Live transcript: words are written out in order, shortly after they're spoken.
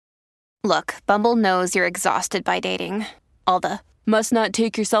Look, Bumble knows you're exhausted by dating. All the must not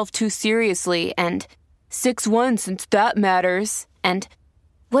take yourself too seriously and 6'1" since that matters. And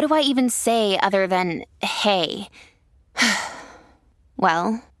what do I even say other than hey?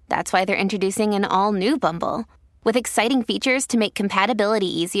 Well, that's why they're introducing an all-new Bumble with exciting features to make compatibility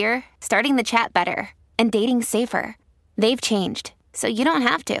easier, starting the chat better, and dating safer. They've changed, so you don't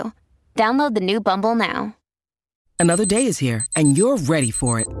have to. Download the new Bumble now. Another day is here, and you're ready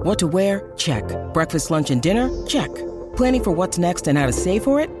for it. What to wear? Check. Breakfast, lunch, and dinner? Check. Planning for what's next and how to save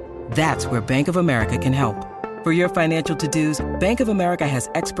for it? That's where Bank of America can help. For your financial to-dos, Bank of America has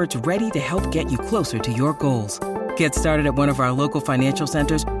experts ready to help get you closer to your goals. Get started at one of our local financial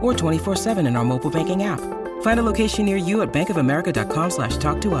centers or 24/7 in our mobile banking app. Find a location near you at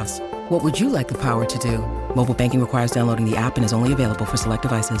bankofamerica.com/talktous. What would you like the power to do? Mobile banking requires downloading the app and is only available for select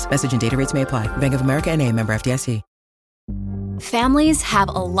devices. Message and data rates may apply. Bank of America N.A., member FDIC. Families have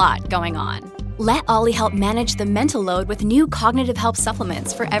a lot going on. Let Ollie help manage the mental load with new cognitive help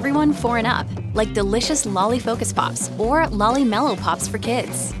supplements for everyone 4 and up, like delicious Lolly Focus Pops or Lolly Mellow Pops for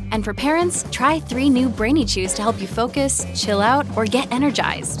kids. And for parents, try 3 new Brainy Chews to help you focus, chill out, or get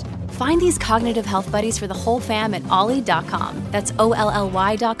energized. Find these cognitive health buddies for the whole fam at ollie.com. That's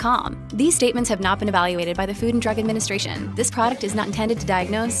OLLY.com. These statements have not been evaluated by the Food and Drug Administration. This product is not intended to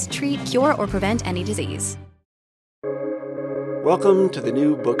diagnose, treat, cure, or prevent any disease. Welcome to the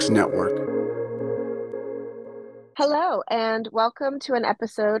New Books Network. Hello, and welcome to an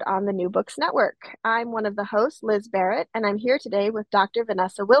episode on the New Books Network. I'm one of the hosts, Liz Barrett, and I'm here today with Dr.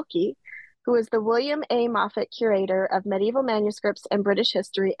 Vanessa Wilkie, who is the William A. Moffat Curator of Medieval Manuscripts and British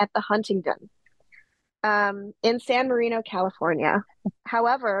History at the Huntington in San Marino, California.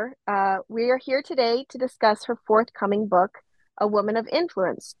 However, we are here today to discuss her forthcoming book, A Woman of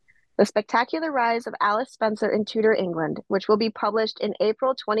Influence, The Spectacular Rise of Alice Spencer in Tudor England, which will be published in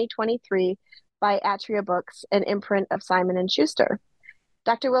April 2023 by Atria Books, an imprint of Simon & Schuster.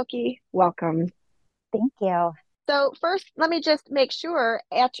 Dr. Wilkie, welcome. Thank you. So first, let me just make sure,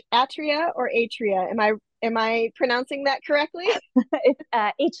 Atria or Atria? Am I pronouncing that correctly? It's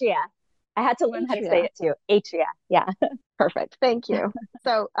Atria. I had to learn how to say it too. Atria, yeah. Perfect, thank you.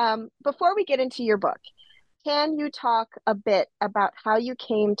 So before we get into your book, can you talk a bit about how you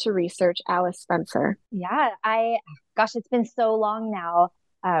came to research Alice Spencer? Yeah, it's been so long now.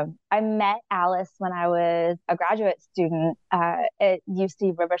 I met Alice when I was a graduate student at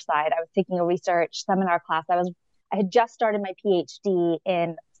UC Riverside. I was taking a research seminar class. I had just started my PhD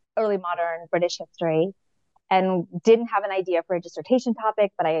in early modern British history and didn't have an idea for a dissertation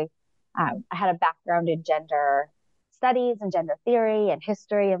topic, but I had a background in gender studies and gender theory and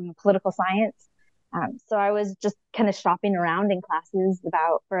history and political science. So I was just kind of shopping around in classes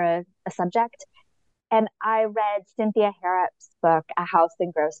for a subject. And I read Cynthia Harrop's book, A House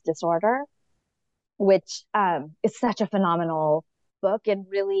in Gross Disorder, which is such a phenomenal book. And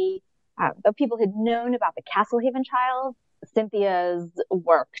really, though people had known about the Castlehaven trials, Cynthia's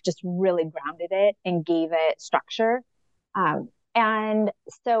work just really grounded it and gave it structure. And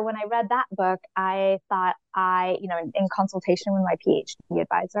so when I read that book, I thought in consultation with my PhD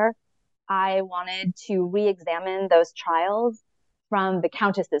advisor, I wanted to re-examine those trials from the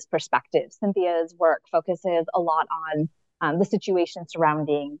Countess's perspective. Cynthia's work focuses a lot on the situation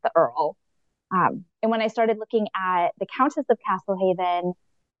surrounding the Earl. And when I started looking at the Countess of Castlehaven,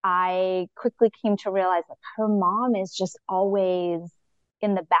 I quickly came to realize that her mom is just always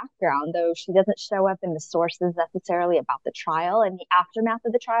in the background, though she doesn't show up in the sources necessarily about the trial. And the aftermath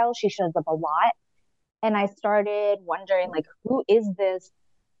of the trial, she shows up a lot. And I started wondering, who is this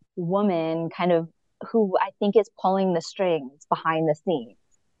woman kind of who I think is pulling the strings behind the scenes?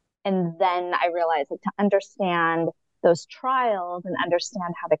 And then I realized to understand those trials and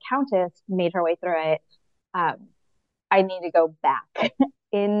understand how the Countess made her way through it, I need to go back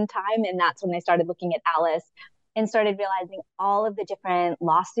in time. And that's when I started looking at Alice and started realizing all of the different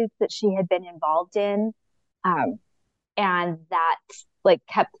lawsuits that she had been involved in. And that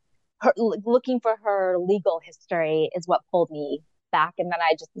kept her looking for her legal history is what pulled me back. And then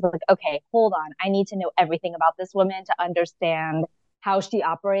I just was like, okay, hold on. I need to know everything about this woman to understand how she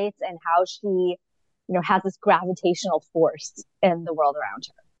operates and how she, has this gravitational force in the world around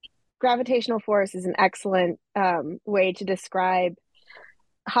her. Gravitational force is an excellent way to describe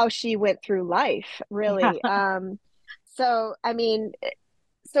how she went through life, really. So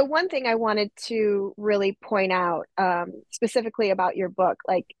one thing I wanted to really point out specifically about your book,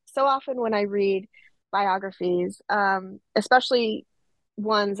 so often when I read biographies, especially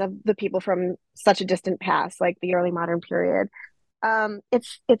ones of the people from such a distant past, like the early modern period,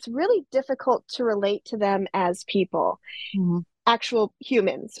 it's really difficult to relate to them as people. Mm-hmm. actual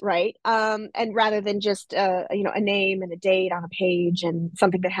humans, right? And rather than just a name and a date on a page and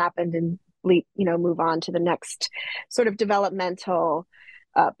something that happened and move on to the next sort of developmental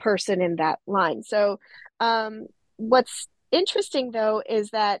person in that line. So what's interesting though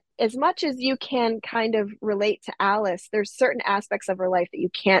is that as much as you can kind of relate to Alice, there's certain aspects of her life that you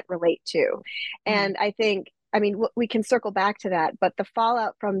can't relate to. And I think, I mean, we can circle back to that, but the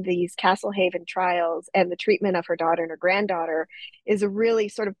fallout from these Castle Haven trials and the treatment of her daughter and her granddaughter is a really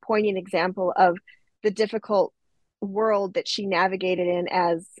sort of poignant example of the difficult world that she navigated in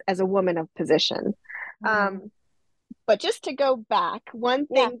as a woman of position. But just to go back, one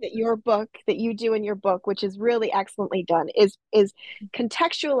thing that you do in your book, which is really excellently done, is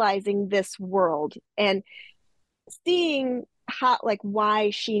contextualizing this world and seeing how, like, why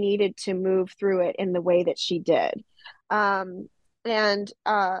she needed to move through it in the way that she did.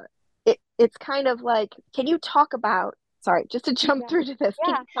 It's kind of like, can you talk about, sorry, just to jump through to this,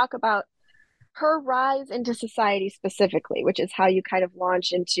 can you talk about her rise into society specifically, which is how you kind of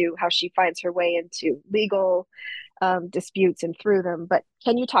launch into how she finds her way into legal disputes and through them. But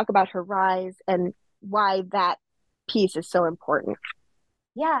can you talk about her rise and why that piece is so important?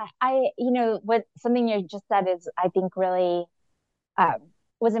 Yeah, something you just said is, I think, really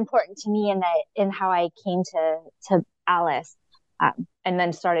was important to me in how I came to Alice, and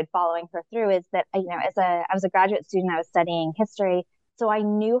then started following her through, is that, I was a graduate student, I was studying history, so I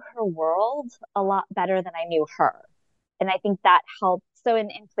knew her world a lot better than I knew her. And I think that helped. So in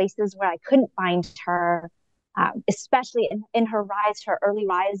places where I couldn't find her, especially in her rise, her early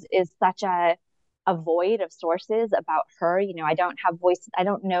rise is such a void of sources about her. I don't have voice. I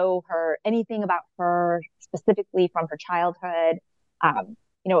don't know anything about her specifically from her childhood.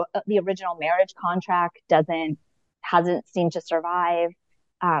 The original marriage contract hasn't seemed to survive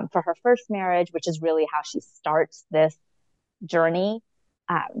for her first marriage, which is really how she starts this journey.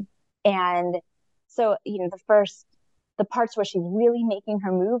 And so, the parts where she's really making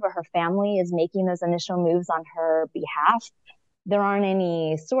her move, or her family is making those initial moves on her behalf, there aren't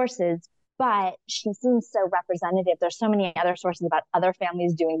any sources, but she seems so representative. There's so many other sources about other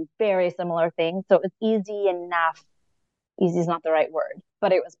families doing very similar things. So it was easy enough. Easy is not the right word,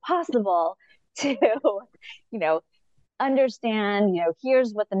 but it was possible to, understand,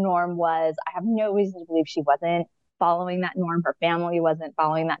 here's what the norm was. I have no reason to believe she wasn't following that norm. Her family wasn't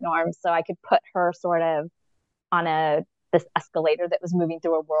following that norm. So I could put her sort of on this escalator that was moving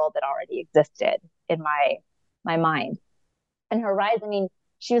through a world that already existed in my mind. And her rise,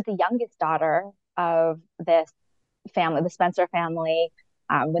 she was the youngest daughter of this family, the Spencer family,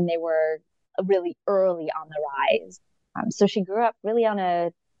 when they were really early on the rise. So she grew up really on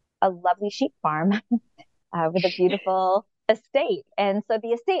a lovely sheep farm with a beautiful estate. And so the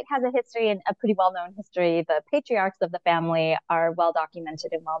estate has a history, and a pretty well-known history. The patriarchs of the family are well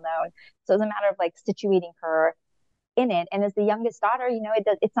documented and well-known. So it's a matter of situating her in it. And as the youngest daughter,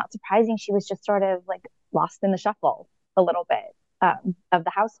 it's not surprising she was just sort of lost in the shuffle a little bit of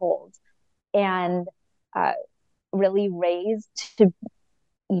the household, and really raised to,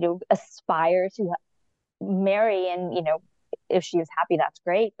 aspire to marry. And, if she was happy, that's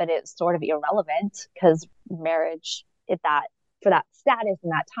great, but it's sort of irrelevant, because marriage for that status in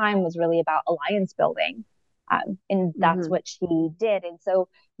that time was really about alliance building. And that's what she did. And so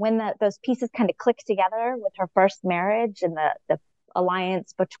when those pieces kind of click together with her first marriage, and the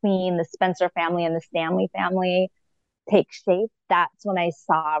alliance between the Spencer family and the Stanley family take shape, that's when I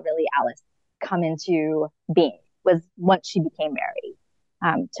saw really Alice come into being, was once she became married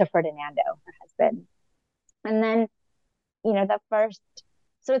to Ferdinando, her husband. And then,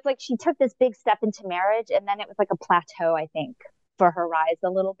 so it's she took this big step into marriage, and then it was a plateau, I think, for her rise a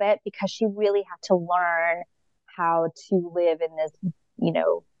little bit, because she really had to learn how to live in this,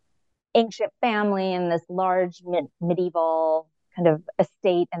 ancient family, in this large medieval kind of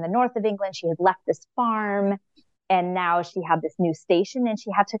estate in the north of England. She had left this farm, and now she had this new station, and she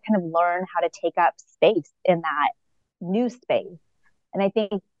had to kind of learn how to take up space in that new space. And I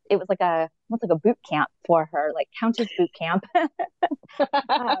think it was almost like a boot camp for her, Countess boot camp, to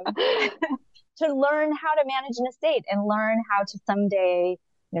learn how to manage an estate and learn how to someday,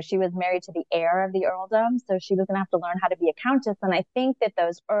 she was married to the heir of the earldom, so she was going to have to learn how to be a countess. And I think that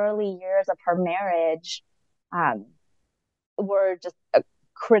those early years of her marriage were just a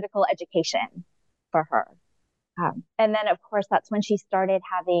critical education for her. And then, of course, that's when she started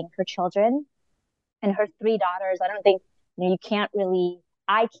having her children and her three daughters. I don't think,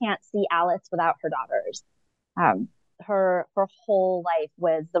 I can't see Alice without her daughters. Her whole life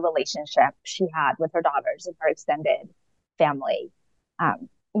was the relationship she had with her daughters and her extended family,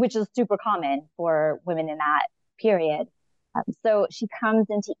 which is super common for women in that period. So she comes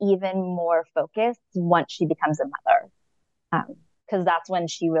into even more focus once she becomes a mother, because that's when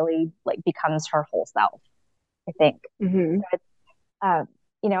she really like becomes her whole self, I think. Mm-hmm. So it's,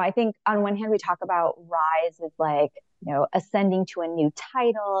 I think on one hand we talk about rise as like, ascending to a new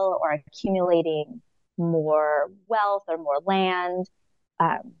title or accumulating more wealth or more land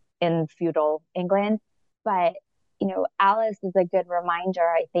in feudal England. But, Alice is a good reminder,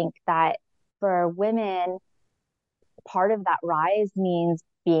 I think, that for women, part of that rise means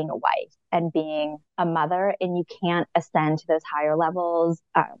being a wife and being a mother, and you can't ascend to those higher levels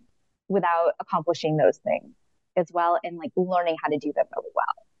without accomplishing those things as well, and like learning how to do them really well.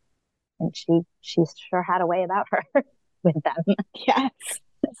 And she sure had a way about her with them. Yes,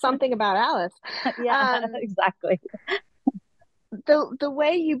 something about Alice. Yeah, exactly. The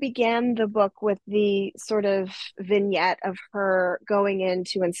way you began the book with the sort of vignette of her going in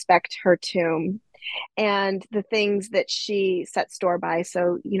to inspect her tomb and the things that she set store by.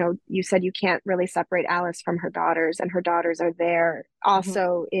 So, you said you can't really separate Alice from her daughters, and her daughters are there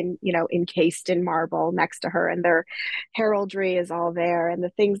also encased in marble next to her, and their heraldry is all there. And the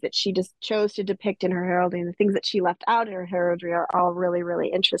things that she just chose to depict in her heraldry and the things that she left out in her heraldry are all really, really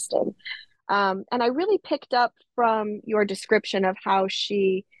interesting. And I really picked up from your description of how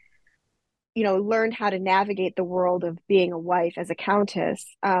she, learned how to navigate the world of being a wife as a countess.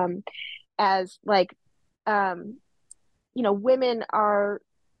 As like, women are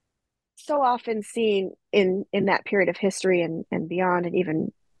so often seen in that period of history and beyond, and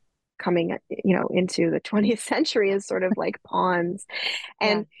even coming, into the 20th century as sort of like pawns.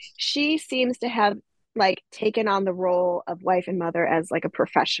 And she seems to have like taken on the role of wife and mother as like a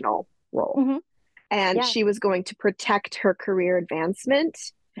professional role. Mm-hmm. And she was going to protect her career advancement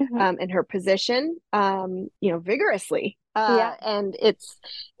and her position, vigorously. And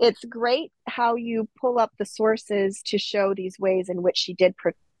it's great how you pull up the sources to show these ways in which she did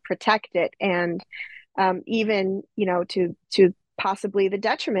protect it, and even to possibly the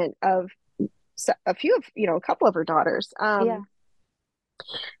detriment of a couple of her daughters.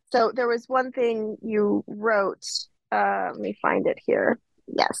 So there was one thing you wrote. Let me find it here.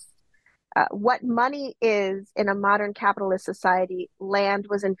 Yes. What money is in a modern capitalist society, land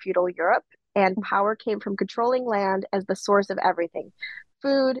was in feudal Europe, and power came from controlling land as the source of everything: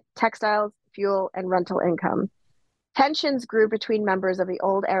 food, textiles, fuel, and rental income. Tensions grew between members of the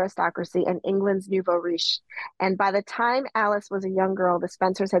old aristocracy and England's nouveau riche, and by the time Alice was a young girl, the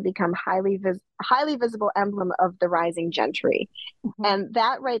Spencers had become highly visible emblem of the rising gentry. And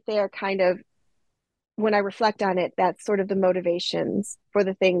that right there kind of, when I reflect on it, that's sort of the motivations for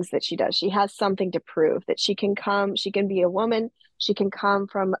the things that she does. She has something to prove, that she can be a woman, she can come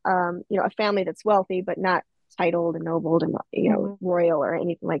from, a family that's wealthy, but not titled and nobled and, royal or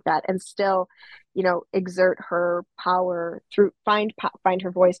anything like that. And still, exert her power through, find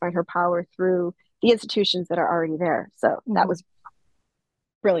her voice, find her power through the institutions that are already there. So that was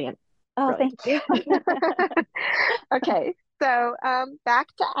brilliant. Oh, thank you. Okay. So back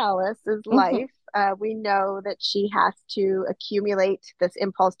to Alice's life. We know that she has to accumulate, this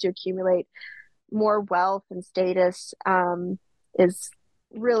impulse to accumulate more wealth and status is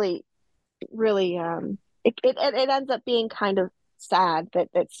really, really, it ends up being kind of sad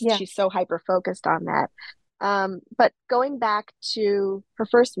that she's so hyper focused on that. But going back to her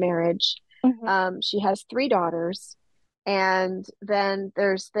first marriage, she has 3 daughters, and then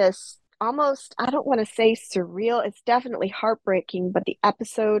there's this almost, I don't want to say surreal, it's definitely heartbreaking, but the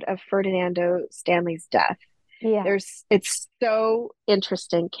episode of Ferdinando Stanley's death. It's so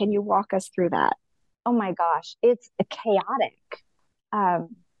interesting. Can you walk us through that? Oh my gosh, it's chaotic.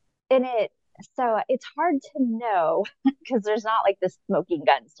 So it's hard to know because there's not like this smoking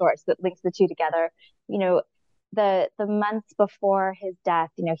gun source that links the two together. The months before his death,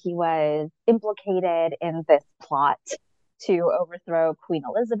 he was implicated in this plot to overthrow Queen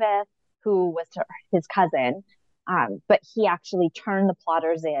Elizabeth, who was his cousin. But he actually turned the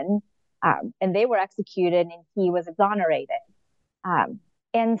plotters in, and they were executed, and he was exonerated.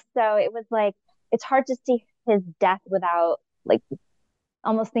 And so it was like, it's hard to see his death without like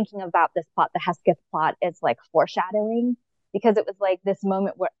almost thinking about this plot, the Hesketh plot, as like foreshadowing, because it was like this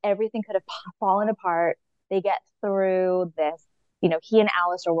moment where everything could have fallen apart. They get through this, he and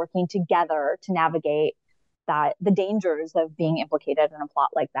Alice are working together to navigate the dangers of being implicated in a plot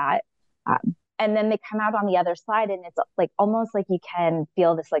like that. And then they come out on the other side, and it's like almost like you can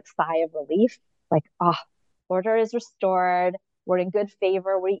feel this like sigh of relief, like, order is restored. We're in good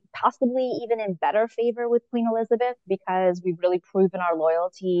favor. We're possibly even in better favor with Queen Elizabeth because we've really proven our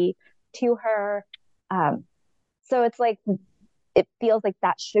loyalty to her. So it's like it feels like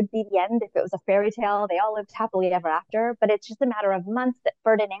that should be the end. If it was a fairy tale, they all lived happily ever after. But it's just a matter of months that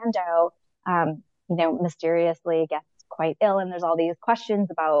Ferdinando, mysteriously gets quite ill. And there's all these questions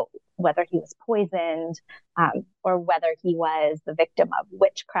about whether he was poisoned, or whether he was the victim of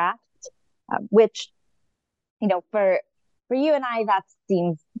witchcraft, which, for you and I, that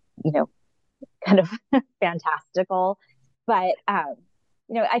seems, kind of fantastical. But,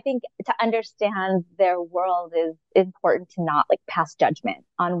 I think to understand their world is important to not like pass judgment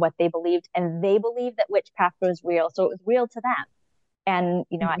on what they believed. And they believed that witchcraft was real. So it was real to them. And,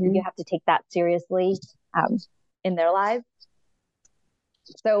 you have to take that seriously in their lives.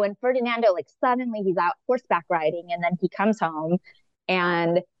 So when Ferdinando, like suddenly he's out horseback riding and then he comes home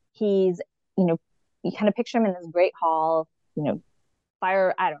and he's, you kind of picture him in this great hall,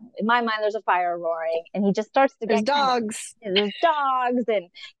 fire, I don't know, in my mind there's a fire roaring, and he just starts to get dogs. There's dogs, and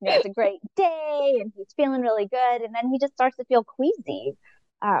it's a great day and he's feeling really good, and then he just starts to feel queasy.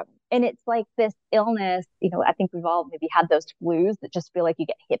 And it's like this illness, I think we've all maybe had those flus that just feel like you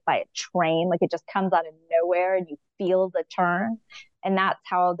get hit by a train, like it just comes out of nowhere and you feel the turn. And that's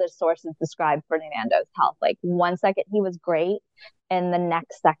how the sources describe Ferdinando's health. Like 1 second he was great, and the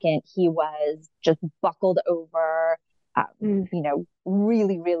next second he was just buckled over,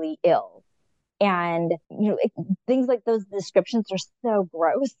 really, really ill. And, things like those descriptions are so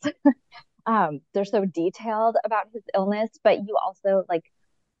gross. They're so detailed about his illness, but you also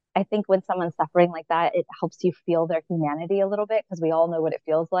I think when someone's suffering like that, it helps you feel their humanity a little bit, because we all know what it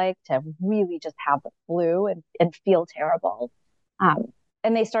feels like to really just have the flu and feel terrible.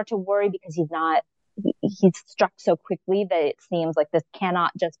 And they start to worry because he's struck so quickly that it seems like this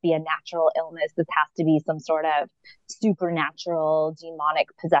cannot just be a natural illness. This has to be some sort of supernatural demonic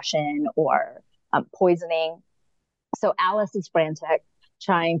possession or poisoning. So Alice is frantic,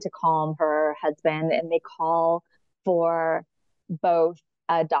 trying to calm her husband, and they call for both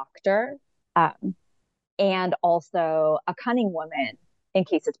a doctor and also a cunning woman in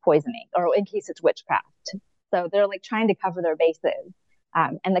case it's poisoning or in case it's witchcraft. So they're trying to cover their bases.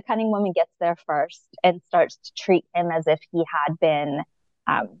 And the cunning woman gets there first and starts to treat him as if he had been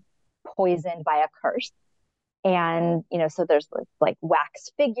poisoned by a curse. And, so there's this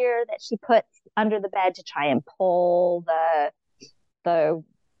wax figure that she puts under the bed to try and pull the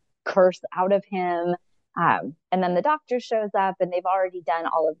curse out of him. And then the doctor shows up, and they've already done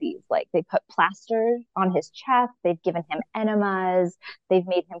all of these. They put plasters on his chest. They've given him enemas. They've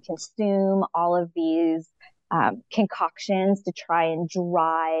made him consume all of these concoctions to try and to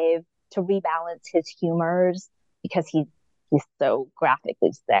rebalance his humors, because he's so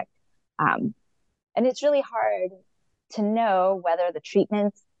graphically sick. And it's really hard to know whether the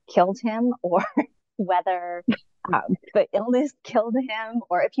treatments killed him or whether the illness killed him,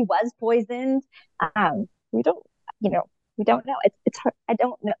 or if he was poisoned. We don't know. It's hard. I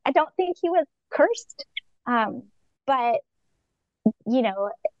don't know. I don't think he was cursed. But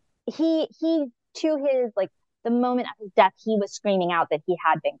he to his the moment of his death, he was screaming out that he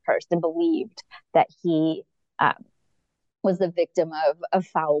had been cursed and believed that he was the victim of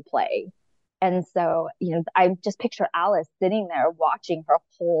foul play. And so, I just picture Alice sitting there watching her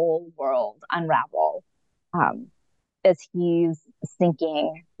whole world unravel as he's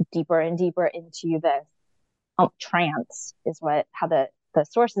sinking deeper and deeper into this trance, is how the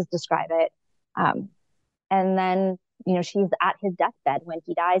sources describe it. And then, she's at his deathbed when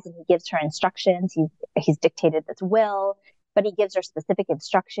he dies, and he gives her instructions. He's dictated this will, but he gives her specific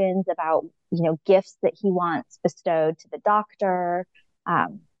instructions about, gifts that he wants bestowed to the doctor.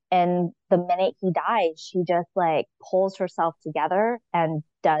 And the minute he dies, she just pulls herself together and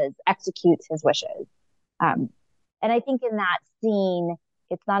executes his wishes. And I think in that scene,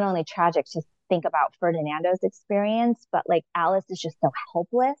 it's not only tragic to think about Ferdinando's experience, but Alice is just so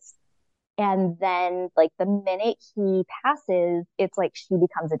helpless. And then the minute he passes, it's she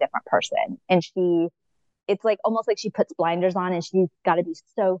becomes a different person. And it's almost like she puts blinders on, and she's got to be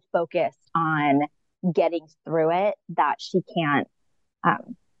so focused on getting through it that she can't,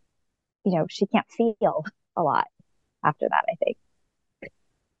 she can't feel a lot after that, I think.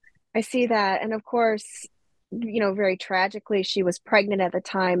 I see that. And of course, very tragically, she was pregnant at the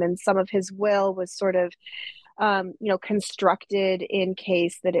time, and some of his will was sort of, constructed in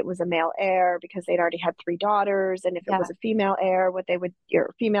case that it was a male heir, because they'd already had 3 daughters. And if it was a female heir, if it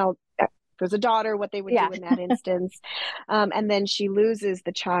was a daughter, what they would do in that instance. And then she loses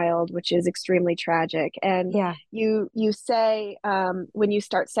the child, which is extremely tragic. And you say, when you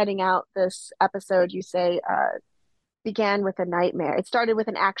start setting out this episode, you say, began with a nightmare. It started with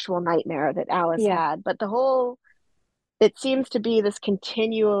an actual nightmare that Alice had, but the whole it seems to be this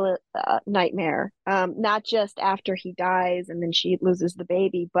continual nightmare, not just after he dies and then she loses the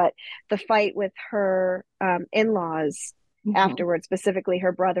baby, but the fight with her in-laws afterwards, specifically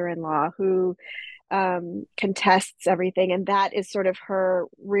her brother-in-law, who contests everything. And that is sort of her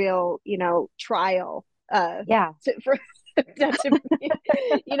real, trial. For to be,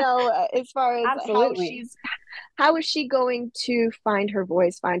 as far as Absolutely. how is she going to find her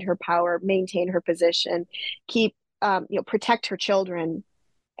voice, find her power, maintain her position, keep protect her children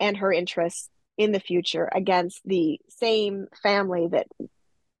and her interests in the future against the same family that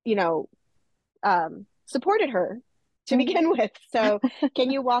supported her to begin with. So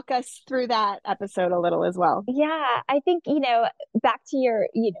can you walk us through that episode a little as well? Yeah, I think, back to your,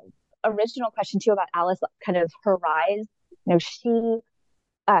 original question too about Alice, kind of her rise, she,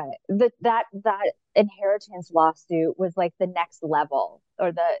 that inheritance lawsuit was like the next level,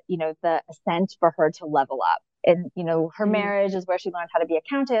 or the ascent for her to level up. And, her marriage is where she learned how to be a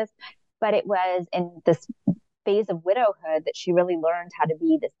countess, but it was in this phase of widowhood that she really learned how to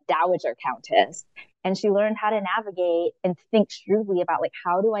be this dowager countess. And she learned how to navigate and think shrewdly about, like,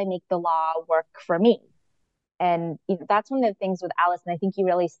 how do I make the law work for me? And that's one of the things with Alice. And I think you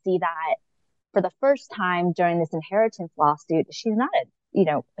really see that for the first time during this inheritance lawsuit. She's not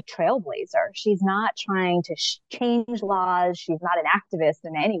a trailblazer. She's not trying to change laws. She's not an activist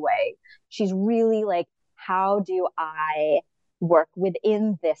in any way. She's really like, how do I work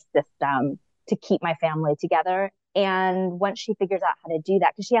within this system to keep my family together? And once she figures out how to do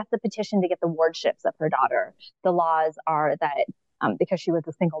that, because she has to petition to get the wardships of her daughter, the laws are that because she was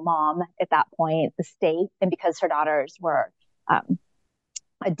a single mom at that point, the state, and because her daughters were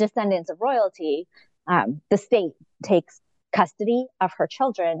descendants of royalty, the state takes custody of her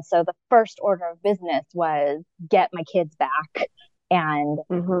children. So the first order of business was get my kids back, and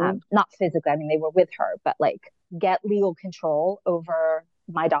not physically, I mean, they were with her, but like get legal control over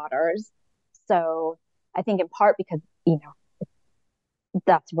my daughters. So I think in part because,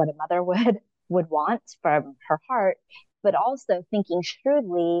 that's what a mother would want from her heart, but also thinking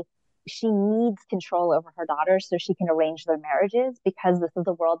shrewdly, she needs control over her daughters so she can arrange their marriages, because this is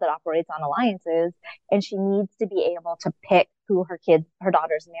a world that operates on alliances, and she needs to be able to pick who her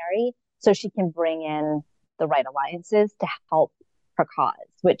daughters marry so she can bring in the right alliances to help her cause,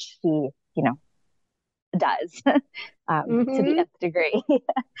 which she, does to the nth degree.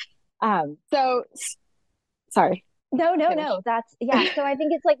 So sorry. No. That's, yeah. So I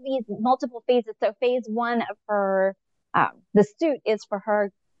think it's like these multiple phases. So phase one of her, the suit is for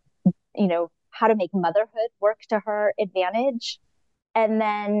her, how to make motherhood work to her advantage. And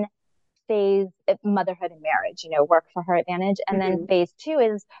then motherhood and marriage, work for her advantage. And then phase two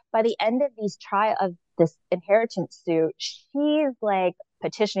is by the end of this inheritance suit, she's like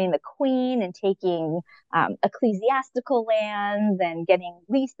petitioning the queen and taking ecclesiastical lands and getting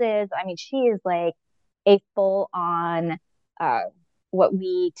leases. I mean, she is like a full on what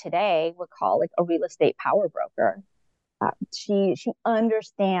we today would call like a real estate power broker. She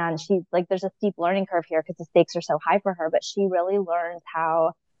understands, she's like, there's a steep learning curve here because the stakes are so high for her, but she really learns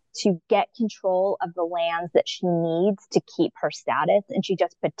how to get control of the lands that she needs to keep her status. And she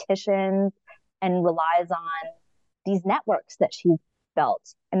just petitions and relies on these networks that she's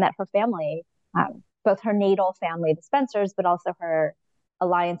built, and that her family, both her natal family, the Spencers, but also her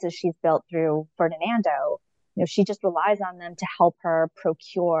alliances she's built through Ferdinando, she just relies on them to help her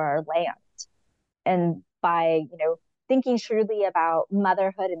procure land. And by, thinking shrewdly about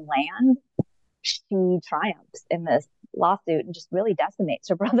motherhood and land, she triumphs in this lawsuit and just really decimates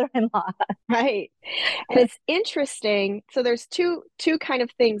her brother-in-law. Right. And it's interesting. So there's two kind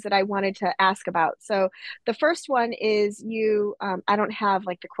of things that I wanted to ask about. So the first one is I don't have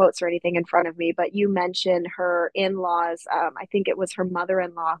like the quotes or anything in front of me, but you mentioned her in-laws. I think it was her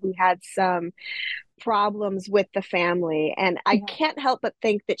mother-in-law who had some problems with the family. And I can't help but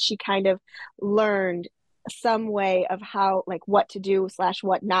think that she kind of learned some way of how, like, what to do /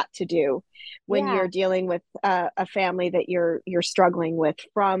 what not to do when you're dealing with a family that you're struggling with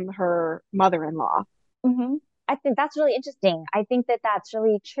from her mother-in-law. I think that's really interesting. I think that that's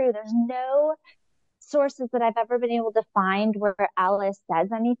really true. There's no sources that I've ever been able to find where Alice says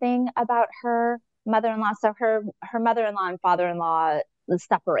anything about her mother-in-law. So her mother-in-law and father-in-law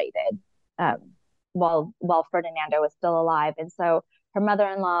separated while Ferdinando was still alive, and so her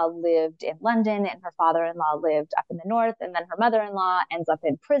mother-in-law lived in London and her father-in-law lived up in the north. And then her mother-in-law ends up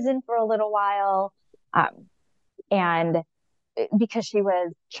in prison for a little while. And because she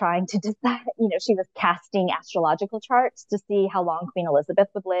was trying to decide, she was casting astrological charts to see how long Queen Elizabeth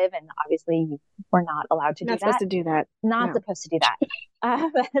would live. And obviously we're not allowed to do that. Not supposed to do that. Not supposed to do that.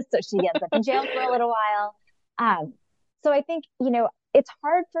 So she ends up in jail for a little while. So I think, it's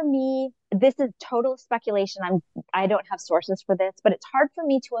hard for me. This is total speculation. I don't have sources for this, but it's hard for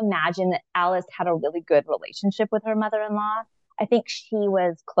me to imagine that Alice had a really good relationship with her mother-in-law. I think she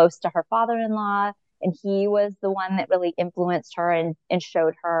was close to her father-in-law, and he was the one that really influenced her and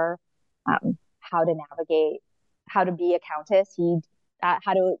showed her how to navigate, how to be a countess,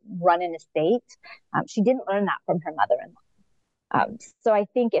 how to run an estate. She didn't learn that from her mother-in-law. So I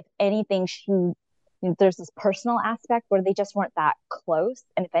think if anything, there's this personal aspect where they just weren't that close.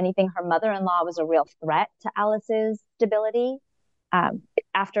 And if anything, her mother-in-law was a real threat to Alice's stability.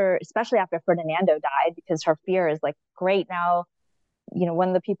 Especially after Ferdinando died, because her fear is like, great, now, one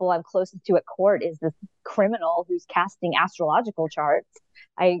of the people I'm closest to at court is this criminal who's casting astrological charts.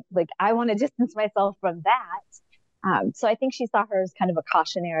 I want to distance myself from that. So I think she saw her as kind of a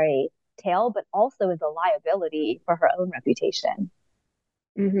cautionary tale, but also as a liability for her own reputation.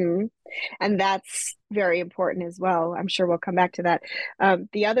 Mm-hmm. And that's very important as well. I'm sure we'll come back to that.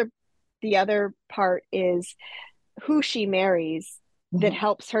 The other part is who she marries that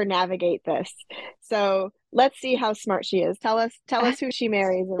helps her navigate this. So let's see how smart she is. Tell us who she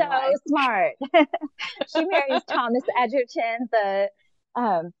marries. And so why. Smart. She marries Thomas Egerton,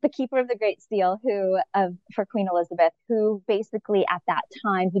 the keeper of the Great Seal, for Queen Elizabeth, who basically at that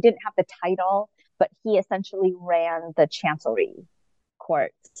time, he didn't have the title, but he essentially ran the chancery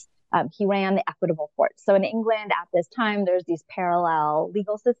courts. He ran the equitable courts. So in England at this time, there's these parallel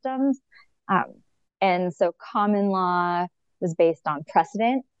legal systems. And so common law was based on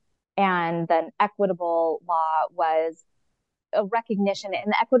precedent, and then equitable law was a recognition,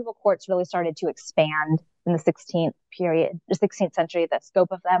 and the equitable courts really started to expand in the 16th century, the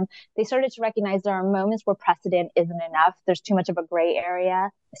scope of them. They started to recognize there are moments where precedent isn't enough. There's too much of a gray area,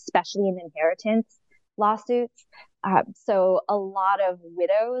 especially in inheritance lawsuits. So a lot of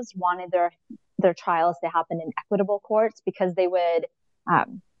widows wanted their trials to happen in equitable courts because they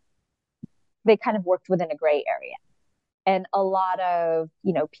kind of worked within a gray area. And a lot of,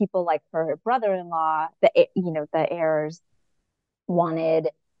 people like her brother-in-law, the heirs wanted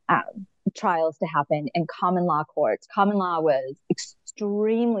trials to happen in common law courts. Common law was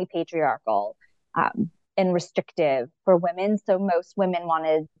extremely patriarchal and restrictive for women. So most women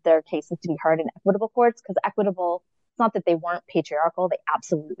wanted their cases to be heard in equitable courts, because equitable, it's not that they weren't patriarchal, they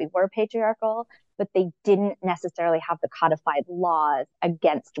absolutely were patriarchal, but they didn't necessarily have the codified laws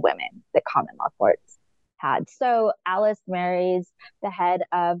against women that common law courts had. So Alice marries the head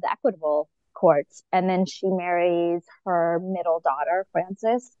of the equitable courts, and then she marries her middle daughter,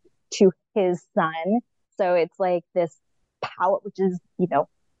 Frances, to his son. So it's like this power, which is,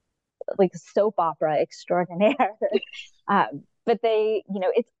 like a soap opera extraordinaire. But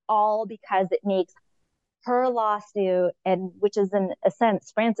it's all because it makes her lawsuit, and which is in a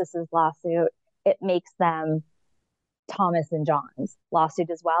sense Frances's lawsuit, it makes them Thomas and John's lawsuit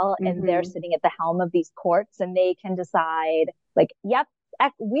as well. Mm-hmm. And they're sitting at the helm of these courts, and they can decide, like, yep,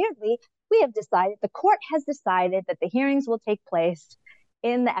 weirdly, the court has decided that the hearings will take place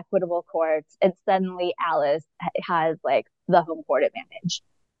in the equitable courts. And suddenly Alice has like the home court advantage,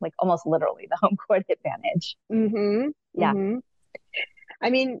 like almost literally the home court advantage. Mm-hmm. Yeah. Mm-hmm. I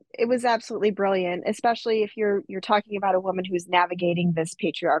mean, it was absolutely brilliant, especially if you're talking about a woman who's navigating this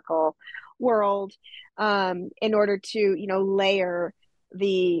patriarchal world, in order to, layer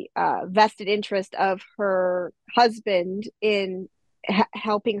the vested interest of her husband in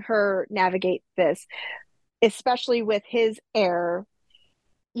helping her navigate this, especially with his heir,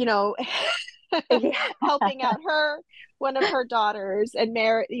 helping out one of her daughters, and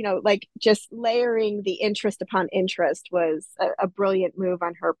like just layering the interest upon interest was a brilliant move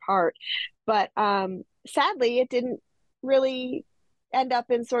on her part. But sadly, it didn't really end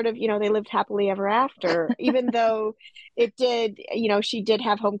up in sort of, they lived happily ever after, even though it did, she did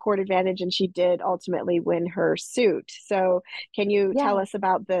have home court advantage, and she did ultimately win her suit. So can you tell us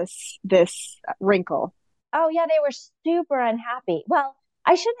about this wrinkle? Oh yeah, they were super unhappy. Well,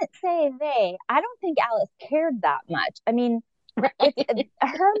 I shouldn't say they. I don't think Alice cared that much. I mean, her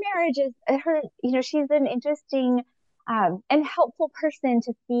marriage is she's an interesting and helpful person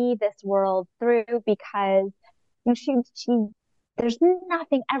to see this world through, because she there's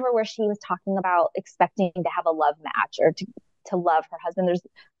nothing ever where she was talking about expecting to have a love match or to love her husband.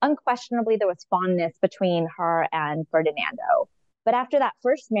 Unquestionably there was fondness between her and Ferdinando. But after that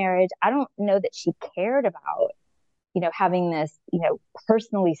first marriage, I don't know that she cared about having this,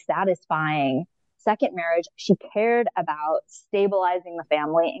 personally satisfying second marriage. She cared about stabilizing the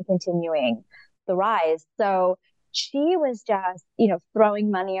family and continuing the rise. So she was just, throwing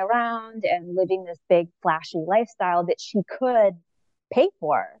money around and living this big flashy lifestyle that she could pay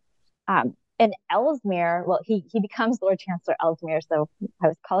for. And and Ellesmere, well, he becomes Lord Chancellor Ellesmere, so I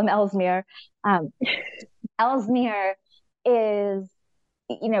would call him Ellesmere. Ellesmere is,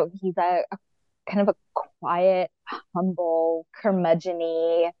 he's a kind of a quiet, humble,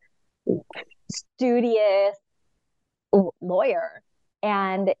 curmudgeon-y, studious lawyer.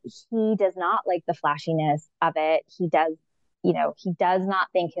 And he does not like the flashiness of it. He does not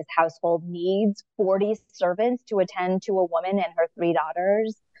think his household needs 40 servants to attend to a woman and her 3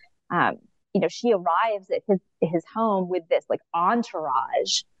 daughters. She arrives at his home with this like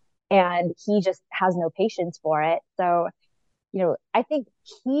entourage, and he just has no patience for it. So, I think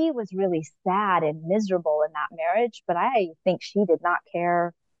he was really sad and miserable in that marriage, but I think she did not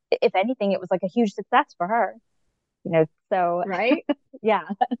care. If anything, it was like a huge success for her, so. Right. Yeah.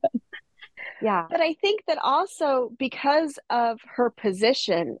 Yeah. But I think that also because of her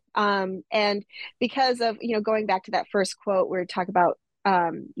position, and because of, going back to that first quote where we talk about,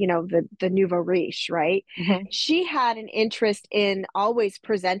 the nouveau riche, right? Mm-hmm. She had an interest in always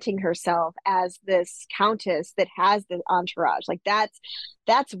presenting herself as this countess that has the entourage. Like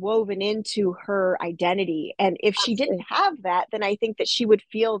that's woven into her identity. And if she didn't have that, then I think that she would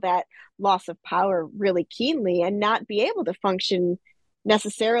feel that loss of power really keenly and not be able to function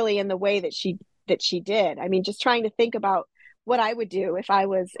necessarily in the way that she did. I mean, just trying to think about what I would do if I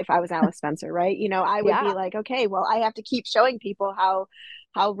was Alice Spencer, right? I would be like, okay, well, I have to keep showing people how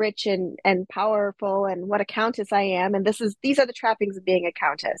rich and powerful and what a countess I am, and these are the trappings of being a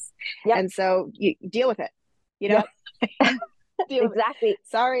countess. Yep. And so you deal with it, Yep. Exactly.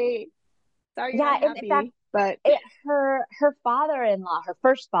 Sorry, you're not happy. In fact, but her father-in-law, her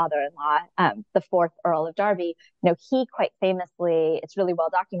first father-in-law, the 4th Earl of Derby, he quite famously, it's really well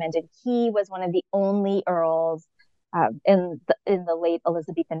documented, he was one of the only earls in the late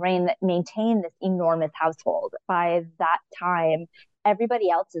Elizabethan reign that maintained this enormous household. By that time,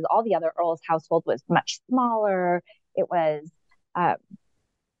 all the other earls' household was much smaller. It was,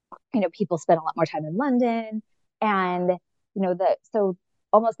 people spent a lot more time in London, and so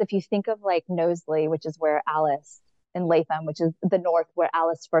almost if you think of like Knowsley, which is where Alice, and Latham, which is the north where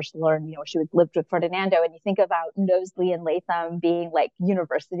Alice first learned, she lived with Ferdinando, and you think about Knowsley and Latham being like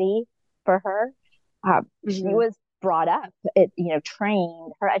university for her. She was brought up,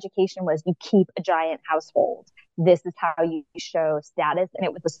 trained. Her education was, you keep a giant household. This is how you show status. And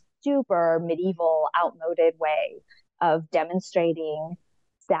it was a super medieval, outmoded way of demonstrating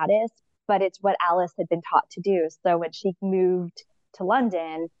status, but it's what Alice had been taught to do. So when she moved to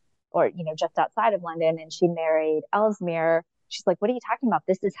London, or, just outside of London, and she married Ellesmere, she's like, what are you talking about?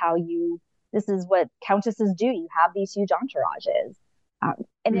 This is what countesses do. You have these huge entourages.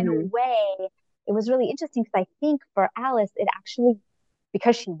 And in a way, it was really interesting because I think for Alice, it actually,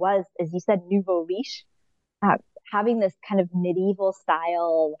 because she was, as you said, nouveau riche, having this kind of medieval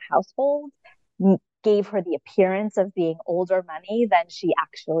style household gave her the appearance of being older money than she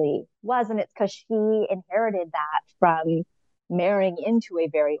actually was. And it's because she inherited that from marrying into a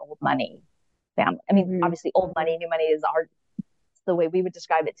very old money family. I mean, obviously old money, new money is the way we would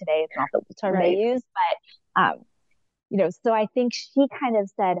describe it today. It's not the term they use, but, so I think she kind of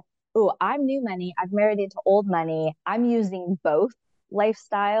said, oh, I'm new money. I've married into old money. I'm using both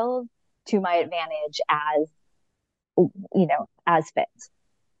lifestyles to my advantage as fits.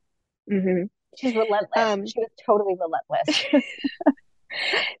 Mm-hmm. She's relentless. She was totally relentless.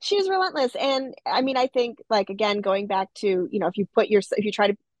 She was relentless. And I mean, I think, like, again, going back to, if you try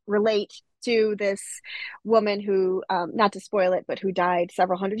to relate to this woman who, not to spoil it, but who died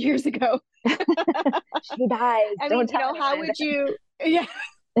several hundred years ago. She died. How would you,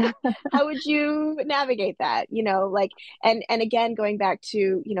 how would you navigate that? And again, going back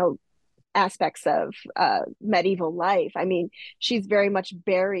to, aspects of medieval life. I mean, she's very much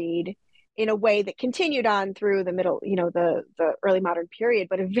buried in a way that continued on through the middle, the early modern period,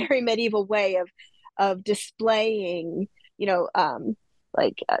 but a very medieval way of displaying,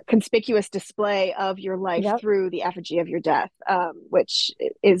 conspicuous display of your life through the effigy of your death, which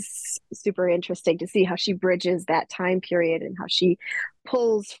is super interesting to see how she bridges that time period and how she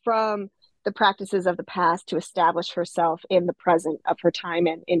pulls from the practices of the past to establish herself in the present of her time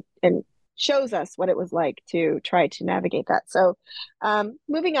and shows us what it was like to try to navigate that. So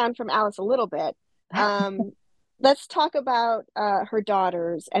moving on from Alice a little bit, let's talk about her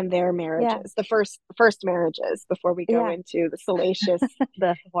daughters and their marriages, the first marriages, before we go into the salacious,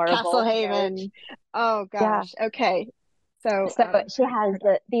 the horrible Castlehaven. marriage. Oh gosh. Yeah. Okay. So she has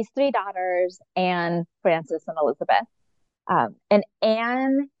these 3 daughters, Anne, Frances, and Elizabeth. And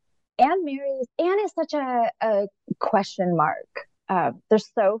Anne is such a question mark. There's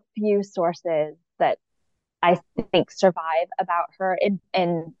so few sources that I think survive about her,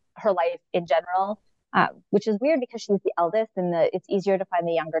 and her life in general, which is weird because she's the eldest, and it's easier to find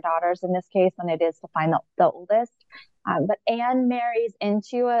the younger daughters in this case than it is to find the oldest. But Anne marries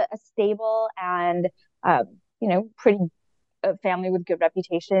into a stable and, pretty family with good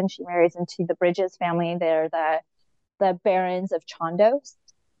reputation. She marries into the Bridges family. They're the barons of Chandos.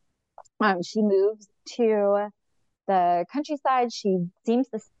 She moves to the countryside. She seems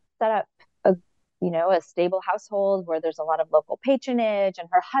to set up a stable household where there's a lot of local patronage, and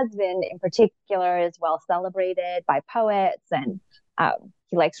her husband in particular is well celebrated by poets, and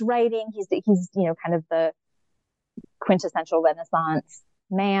he likes writing. He's kind of the quintessential Renaissance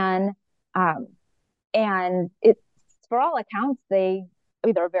man. And it's, for all accounts, there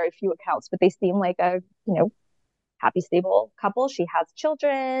are very few accounts, but they seem like a, happy, stable couple. She has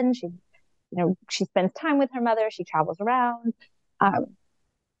children. She spends time with her mother. She travels around.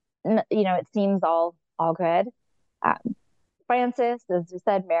 It seems all good. Frances, as you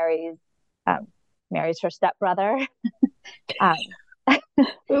said, marries her stepbrother.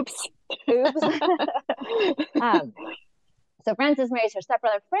 Oops. So Frances marries her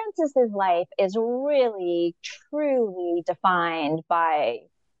stepbrother. Frances's life is really, truly defined by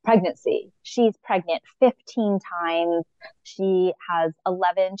pregnancy. She's pregnant 15 times. She has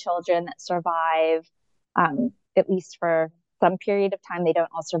 11 children that survive, at least for some period of time. They don't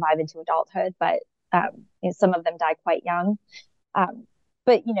all survive into adulthood, but some of them die quite young.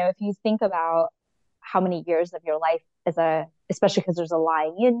 But if you think about how many years of your life especially because there's a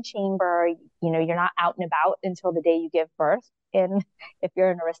lying in chamber, you're not out and about until the day you give birth, if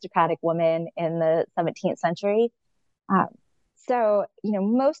you're an aristocratic woman in the 17th century. So,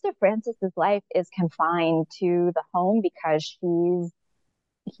 most of Frances's life is confined to the home because she's,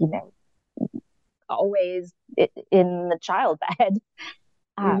 always in the childbed.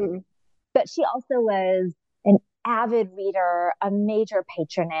 But she also was an avid reader, a major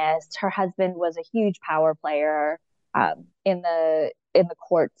patroness. Her husband was a huge power player in the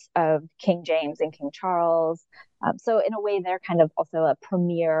courts of King James and King Charles. So in a way, they're kind of also a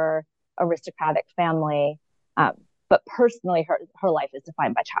premier aristocratic family. But personally, her life is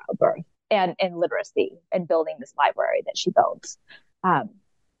defined by childbirth and literacy and building this library that she builds.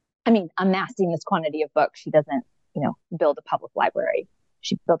 Amassing this quantity of books, she doesn't, build a public library.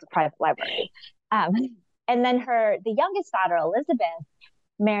 She built a private library. And then the youngest daughter, Elizabeth,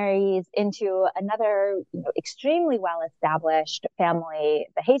 marries into another, extremely well-established family,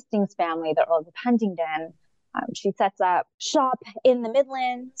 the Hastings family, the Earls of Huntingdon. She sets up shop in the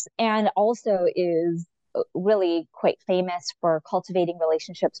Midlands and also is really quite famous for cultivating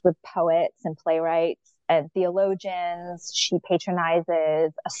relationships with poets and playwrights and theologians. She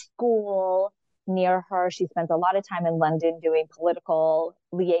patronizes a school near her. She spends a lot of time in London doing political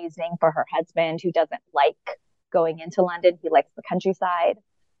liaising for her husband, who doesn't like going into London. He likes the countryside.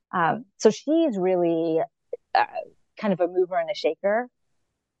 So she's really kind of a mover and a shaker.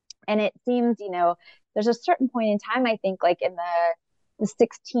 And it seems, there's a certain point in time, I think, like in the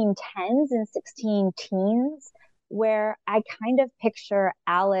 1610s and 16 teens, where I kind of picture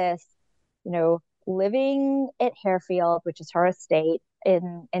Alice, living at Harefield, which is her estate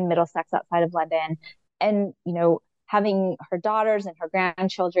in Middlesex outside of London, and, having her daughters and her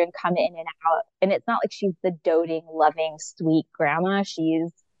grandchildren come in and out. And it's not like she's the doting, loving, sweet grandma.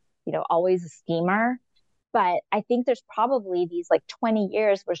 She's, always a schemer. But I think there's probably these 20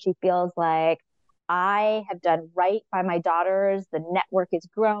 years where she feels like, I have done right by my daughters. The network is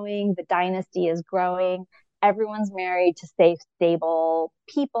growing. The dynasty is growing. Everyone's married to safe, stable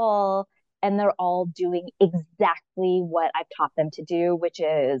people. And they're all doing exactly what I've taught them to do, which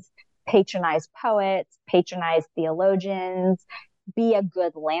is patronize poets, patronize theologians, be a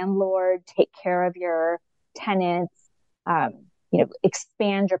good landlord, take care of your tenants,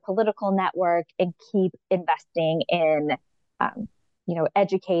 expand your political network, and keep investing in,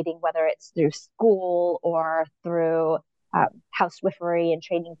 educating, whether it's through school or through housewifery and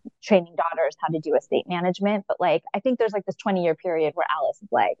training daughters how to do estate management. But I think there's this 20-year period where Alice is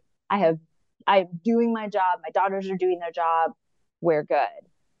like, I'm doing my job. My daughters are doing their job. We're good.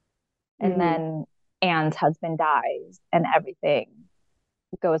 And then Anne's husband dies and everything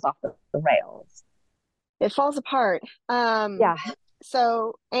goes off the rails. It falls apart. Yeah.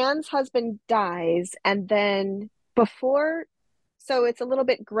 So Anne's husband dies, and then so it's a little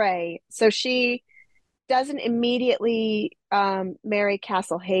bit gray. So she doesn't immediately marry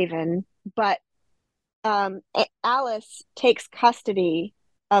Castlehaven, but Alice takes custody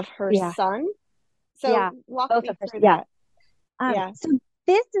of her son. So walk me through that. So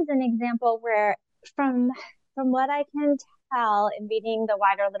this is an example where, from what I can tell in reading the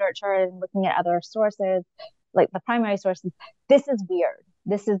wider literature and looking at other sources, like the primary sources, this is weird.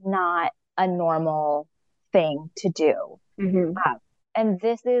 this is not a normal thing to do. Mm-hmm. And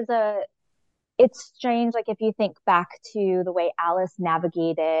it's strange. Like if you think back to the way Alice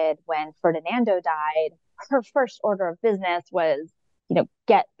navigated when Ferdinando died, her first order of business was,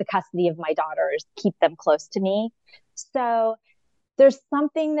 get the custody of my daughters, keep them close to me. So there's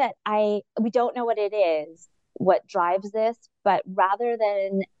something that we don't know what it is, what drives this, but rather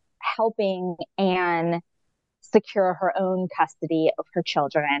than helping Anne secure her own custody of her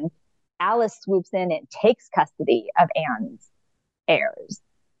children, Alice swoops in and takes custody of Anne's heirs.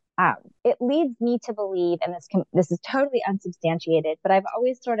 It leads me to believe, and this is totally unsubstantiated, but I've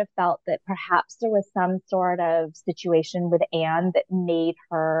always sort of felt that perhaps there was some sort of situation with Anne that made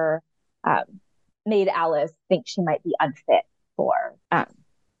Alice think she might be unfit for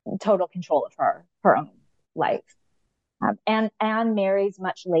total control of her own life. And Anne marries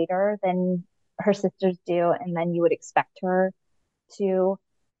much later than her sisters do, and then you would expect her to,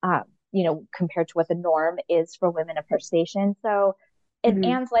 compared to what the norm is for women of her station. So in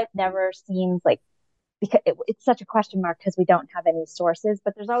Anne's life never seems like, because it's such a question mark because we don't have any sources,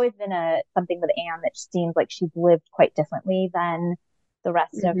 but there's always been something with Anne that seems like she's lived quite differently than the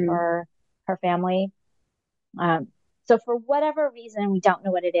rest of her family. So for whatever reason, we don't know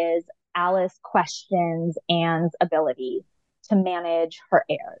what it is, Alice questions Anne's ability to manage her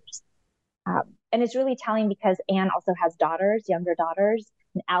heirs. And it's really telling because Anne also has daughters, younger daughters,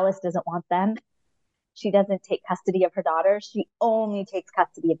 and Alice doesn't want them. She doesn't take custody of her daughters. She only takes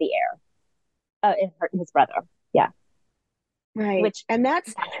custody of the heir, his brother. Yeah. Right. And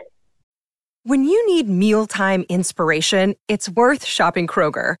that's... When you need mealtime inspiration, it's worth shopping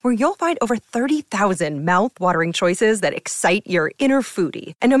Kroger, where you'll find over 30,000 mouth-watering choices that excite your inner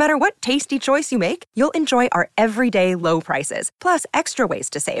foodie. And no matter what tasty choice you make, you'll enjoy our everyday low prices, plus extra ways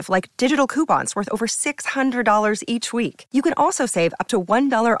to save, like digital coupons worth over $600 each week. You can also save up to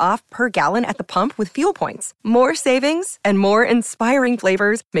 $1 off per gallon at the pump with fuel points. More savings and more inspiring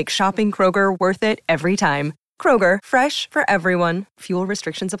flavors make shopping Kroger worth it every time. Kroger, fresh for everyone. Fuel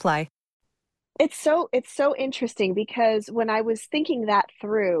restrictions apply. It's so interesting because when I was thinking that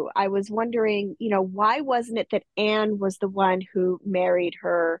through, I was wondering, why wasn't it that Anne was the one who married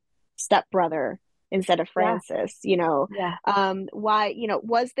her stepbrother instead of Francis? Why,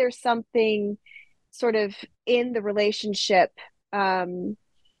 was there something sort of in the relationship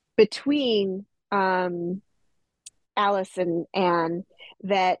between Alice and Anne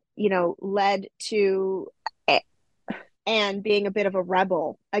that, led to Anne being a bit of a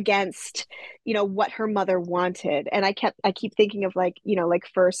rebel against, what her mother wanted. And I keep thinking of like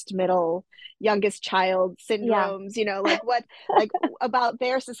first, middle, youngest child syndromes, what about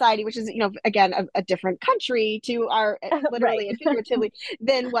their society, which is, again, a different country to our literally and figuratively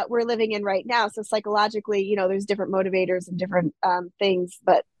than what we're living in right now. So psychologically, there's different motivators and different things,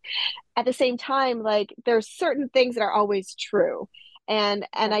 but at the same time, like there's certain things that are always true. And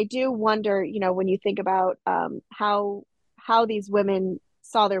I do wonder, when you think about how these women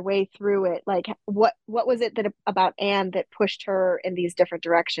saw their way through it, like what was it that about Anne that pushed her in these different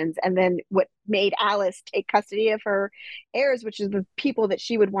directions, and then what made Alice take custody of her heirs, which is the people that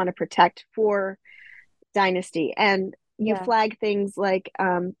she would want to protect for dynasty. And you flag things like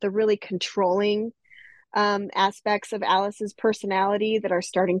the really controlling aspects of Alice's personality that are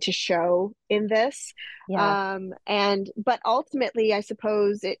starting to show in this. But ultimately, I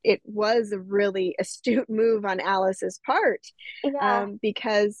suppose it was a really astute move on Alice's part,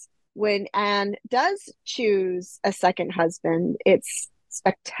 because when Anne does choose a second husband, it's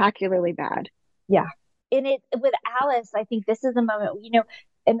spectacularly bad. Yeah. With Alice, I think this is a moment,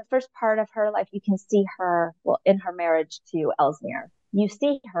 in the first part of her life, you can see her, in her marriage to Ellesmere, you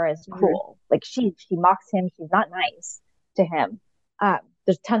see her as cruel. Like she mocks him. She's not nice to him.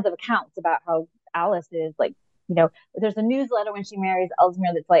 There's tons of accounts about how Alice is like, there's a newsletter when she marries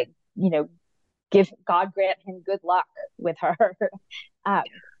Ellesmere that's like, give God grant him good luck with her.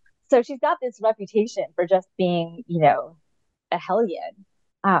 So she's got this reputation for just being, a hellion.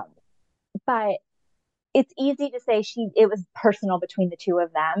 But it's easy to say it was personal between the two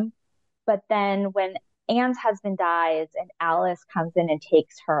of them. But then when Anne's husband dies and Alice comes in and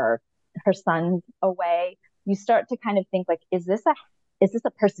takes her sons away, you start to kind of think like, is this a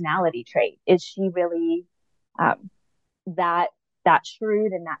personality trait? Is she really that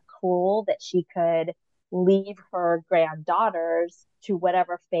shrewd and that cruel that she could leave her granddaughters to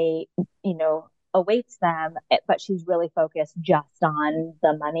whatever fate, awaits them, but she's really focused just on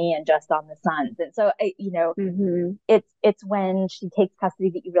the money and just on the sons. And so, it's when she takes custody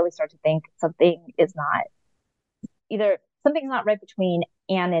that you really start to think something's not right between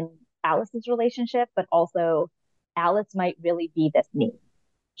Anne and Alice's relationship, but also Alice might really be this mean.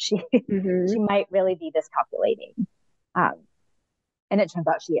 She Mm-hmm. she might really be this calculating. And it turns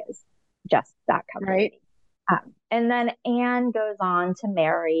out she is just that calculating. Right. And then Anne goes on to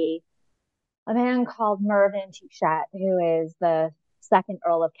marry a man called Mervyn Touchette, who is the second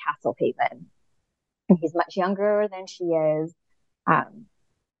Earl of Castlehaven. And he's much younger than she is.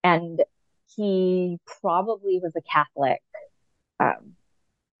 And he probably was a Catholic.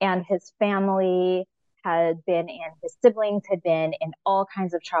 And his family had been, and his siblings had been in all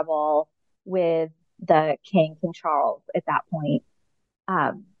kinds of trouble with the King Charles at that point.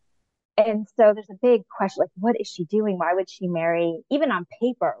 And so there's a big question, like, what is she doing? Why would she marry, even on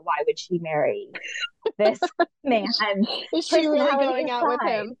paper, why would she marry this man? Is she really going out with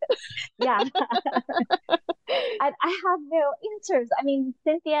him? Yeah. I have no answers. I mean,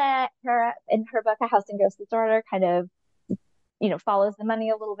 Cynthia, in her book, A House and Gross Disorder, kind of, follows the money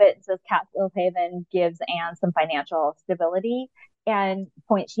a little bit and says Castlehaven gives Anne some financial stability and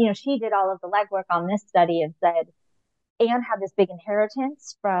points, she did all of the legwork on this study and said Anne had this big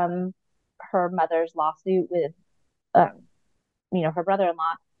inheritance from her mother's lawsuit with, her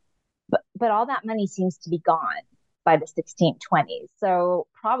brother-in-law, but all that money seems to be gone by the 1620s. So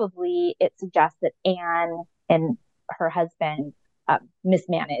probably it suggests that Anne and her husband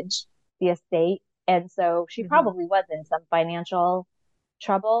mismanaged the estate. And so she probably was in some financial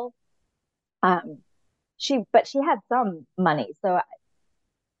trouble. She had some money. So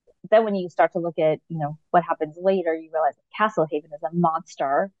then when you start to look at, what happens later, you realize that Castlehaven is a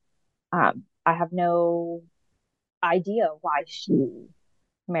monster. I have no idea why she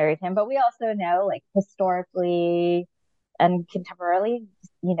married him, but we also know, like, historically and contemporarily,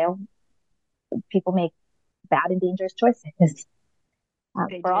 people make bad and dangerous choices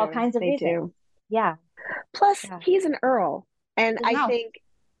for all kinds of reasons. Do. Yeah. Plus, he's an earl, and I think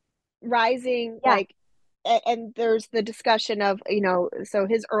rising like. And there's the discussion of, so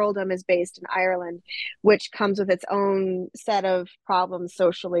his earldom is based in Ireland, which comes with its own set of problems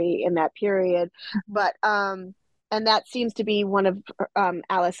socially in that period. But, and that seems to be one of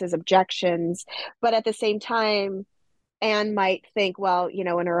Alice's objections. But at the same time, Anne might think, well,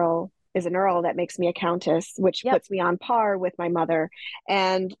 an earl is an earl, that makes me a countess, which puts me on par with my mother.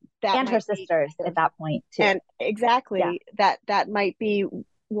 And her sisters at that point, too. And exactly, that might be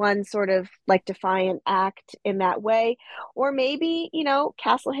one sort of like defiant act in that way. Or maybe,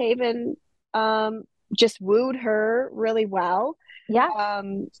 Castlehaven just wooed her really well. Yeah.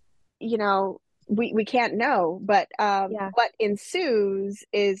 We can't know, but what ensues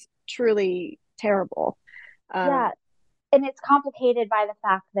is truly terrible. And it's complicated by the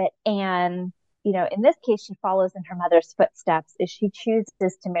fact that Anne, in this case, she follows in her mother's footsteps, is she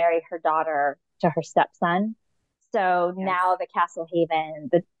chooses to marry her daughter to her stepson. So now the Castlehaven,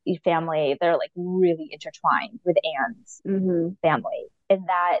 the family, they're like really intertwined with Anne's family. And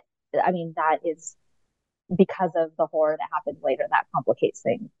that is because of the horror that happens later, that complicates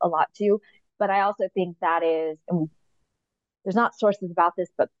things a lot too. But I also think that is, and there's not sources about this,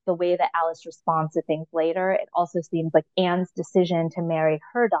 but the way that Alice responds to things later, it also seems like Anne's decision to marry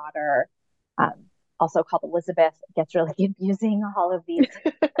her daughter, also called Elizabeth, it gets really confusing, all of these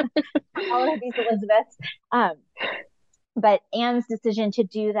Elizabeths. But Anne's decision to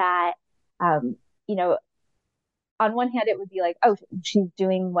do that, on one hand, it would be like, oh, she's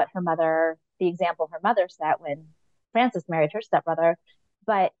doing what the example her mother set when Frances married her stepbrother.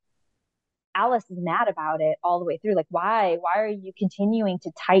 But Alice is mad about it all the way through. Like, why are you continuing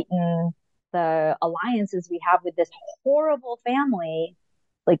to tighten the alliances we have with this horrible family?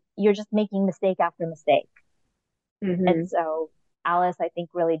 Like, you're just making mistake after mistake. And so Alice, I think,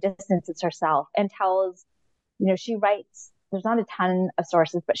 really distances herself and tells, she writes, there's not a ton of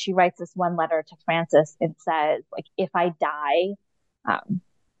sources, but she writes this one letter to Frances and says, like, if I die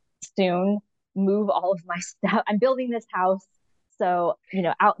soon, move all of my stuff. I'm building this house. So,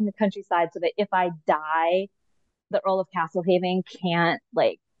 out in the countryside, so that if I die, the Earl of Castlehaven can't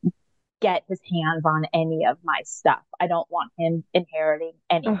get his hands on any of my stuff. I don't want him inheriting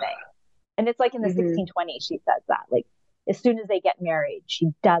anything. And it's like in the 1620s, she says that, like, as soon as they get married, she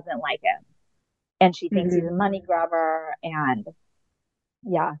doesn't like him. And she thinks he's a money grabber. And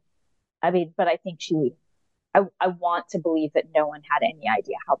but I think I want to believe that no one had any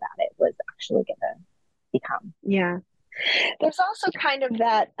idea how bad it was actually going to become. Yeah. There's also kind of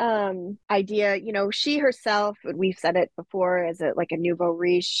that idea, she herself, we've said it before, as a nouveau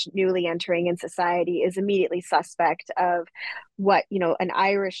riche, newly entering in society, is immediately suspect of what, an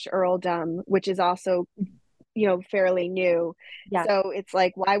Irish earldom, which is also, fairly new. Yeah. So it's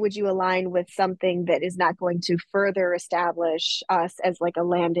like, why would you align with something that is not going to further establish us as like a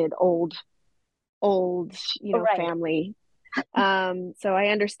landed old, Right. family? So I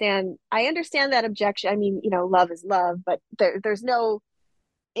understand that objection. I mean, love is love, but there's no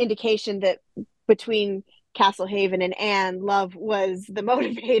indication that between Castlehaven and Anne, love was the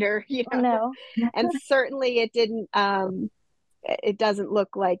motivator, Oh, no. and certainly it doesn't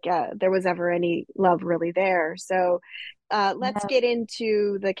look like there was ever any love really there. So let's No. get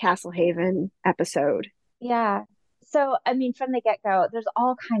into the Castlehaven episode. Yeah. So, I mean, from the get-go, there's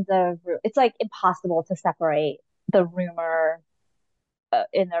all kinds of, it's like impossible to separate the rumor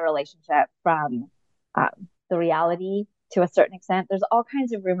in the relationship from the reality to a certain extent. There's all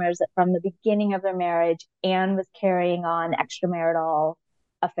kinds of rumors that from the beginning of their marriage, Anne was carrying on extramarital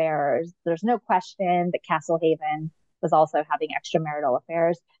affairs. There's no question that Castlehaven was also having extramarital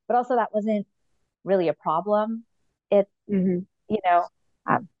affairs, but also that wasn't really a problem. It, Mhm.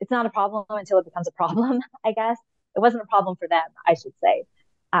 it's not a problem until it becomes a problem, I guess. It wasn't a problem for them, I should say.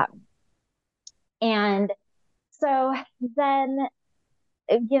 And so then,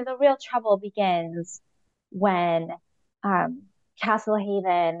 the real trouble begins when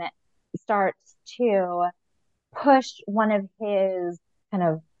Castlehaven starts to push one of his kind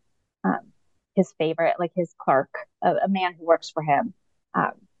of his favorite, like his clerk, a man who works for him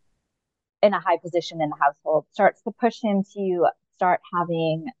um, in a high position in the household, starts to push him to start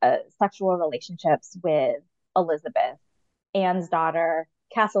having sexual relationships with Elizabeth, Anne's daughter,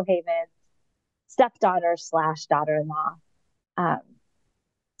 Castlehaven's stepdaughter / daughter-in-law.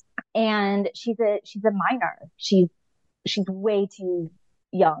 And she's a minor. She's way too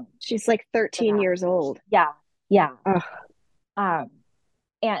young. She's like 13 years old. Yeah, yeah. Ugh.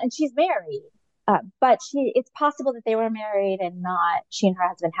 And she's married, but it's possible that they were married and not. She and her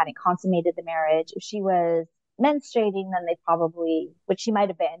husband hadn't consummated the marriage. If she was menstruating, then they probably, which she might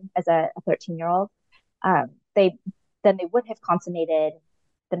have been as a 13-year-old, they would have consummated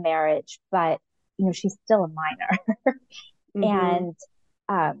the marriage. But she's still a minor, Mhm.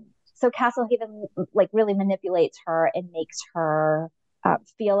 and so Castlehaven like really manipulates her and makes her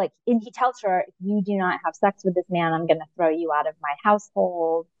feel like, and he tells her, if you do not have sex with this man, I'm going to throw you out of my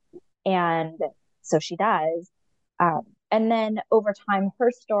household. And so she does. And then over time,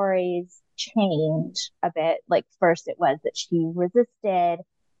 her stories change a bit. Like first it was that she resisted,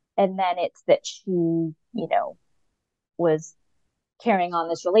 and then it's that she, was carrying on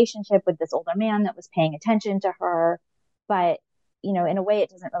this relationship with this older man that was paying attention to her. But in a way, it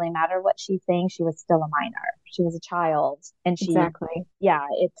doesn't really matter what she's saying. She was still a minor. She was a child. And Exactly.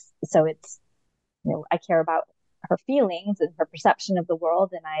 It's, I care about her feelings and her perception of the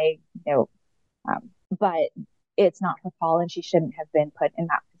world. And but it's not her fault, and she shouldn't have been put in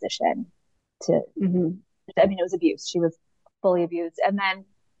that position Mhm. I mean, it was abuse. She was fully abused. And then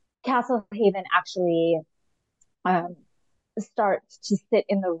Castlehaven actually starts to sit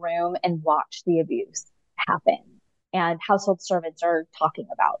in the room and watch the abuse happen. And household servants are talking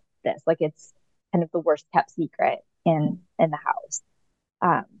about this, like it's kind of the worst kept secret in the house.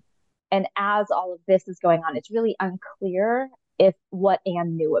 And as all of this is going on, it's really unclear if what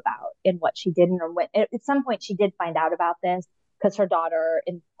Anne knew about and what she didn't, or when at some point she did find out about this, because her daughter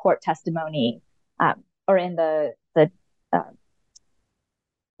in court testimony, or in the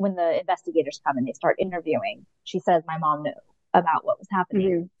when the investigators come and they start interviewing, she says, my mom knew about what was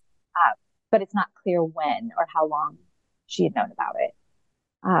happening. Mhm. But it's not clear when or how long she had known about it.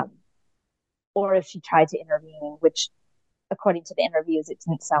 Or if she tried to intervene, which according to the interviews, it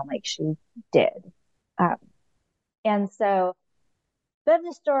didn't sound like she did. And so then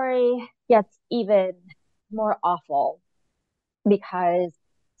the story gets even more awful, because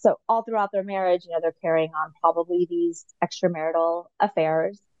so all throughout their marriage, they're carrying on probably these extramarital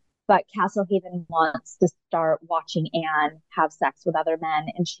affairs, but Castlehaven wants to start watching Anne have sex with other men,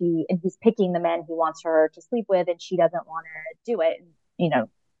 and he's picking the men he wants her to sleep with, and she doesn't want to do it, and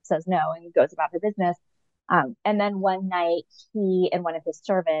says no and goes about her business. And then one night, he and one of his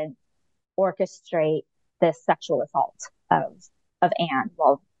servants orchestrate this sexual assault of Anne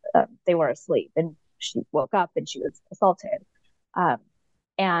while they were asleep, and she woke up and she was assaulted.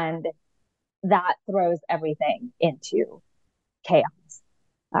 And that throws everything into chaos.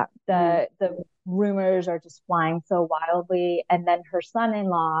 The rumors are just flying so wildly, and then her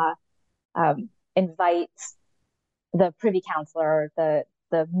son-in-law invites the Privy Councillor, the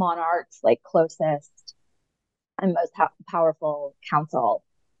monarch's like closest and most powerful council,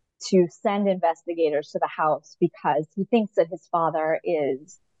 to send investigators to the house because he thinks that his father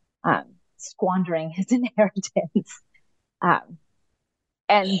is squandering his inheritance. And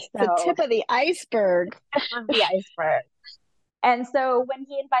so the tip of the iceberg. The iceberg. And so when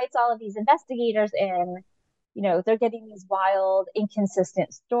he invites all of these investigators in, they're getting these wild,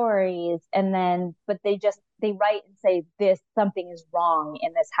 inconsistent stories, but they write and say something is wrong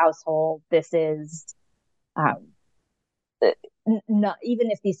in this household. This is not,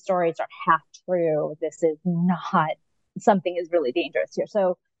 even if these stories are half true, this is not, something is really dangerous here.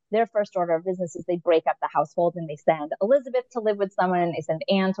 So their first order of business is they break up the household and they send Elizabeth to live with someone and they send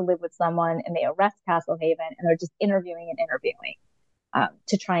Anne to live with someone and they arrest Castlehaven and they're just interviewing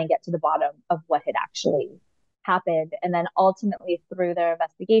to try and get to the bottom of what had actually happened. And then ultimately through their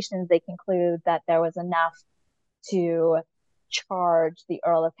investigations, they conclude that there was enough to charge the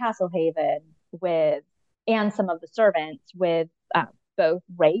Earl of Castlehaven with, and some of the servants with both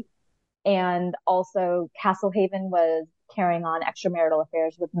rape, and also Castlehaven was carrying on extramarital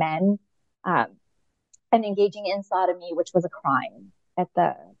affairs with men and engaging in sodomy, which was a crime in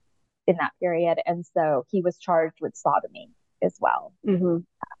that period. And so he was charged with sodomy as well. Mm-hmm.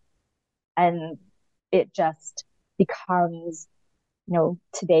 And it just becomes,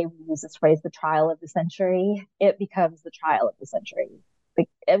 today we use this phrase, the trial of the century. It becomes the trial of the century.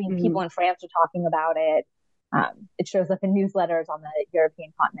 People in France are talking about it. It shows up in newsletters on the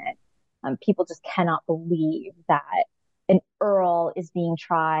European continent. People just cannot believe that an earl is being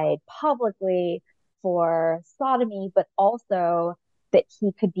tried publicly for sodomy, but also that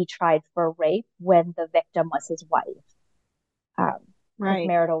he could be tried for rape when the victim was his wife. Right.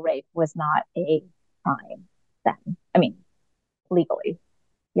 Marital rape was not a crime then. Legally.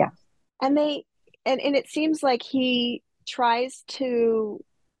 Yeah. And it seems like he tries to,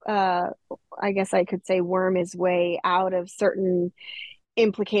 I guess I could say, worm his way out of certain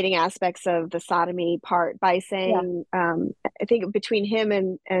implicating aspects of the sodomy part by saying, I think between him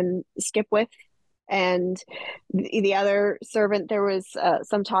and Skipwith and the other servant, there was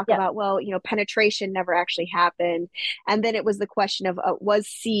some talk about, penetration never actually happened. And then it was the question of was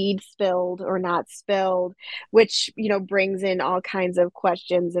seed spilled or not spilled, which, brings in all kinds of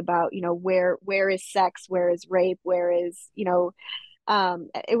questions about, where is sex, where is rape, where is, it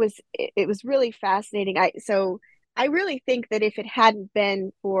was really fascinating. I really think that if it hadn't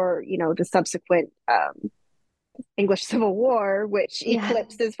been for, the subsequent English Civil War, which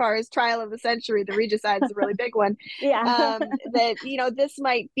eclipsed as far as trial of the century, the regicide is a really big one. That, this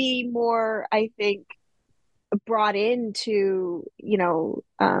might be more, I think, brought into,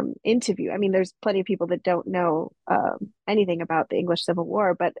 interview. There's plenty of people that don't know anything about the English Civil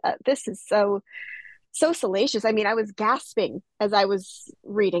War, but this is so salacious. I was gasping as I was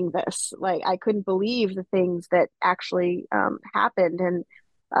reading this. Like, I couldn't believe the things that actually happened. And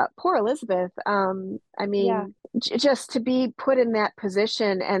poor Elizabeth. Just to be put in that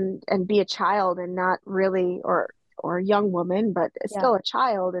position and be a child and not really, or a young woman, but still a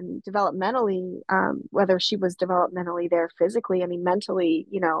child, and developmentally, whether she was developmentally there physically, mentally,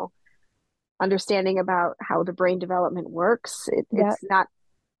 understanding about how the brain development works. It's not,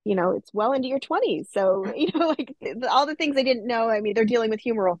 it's well into your 20s. So, like all the things I didn't know, they're dealing with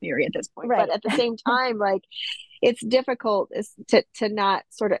humoral theory at this point, right. But at the same time, like, it's difficult to not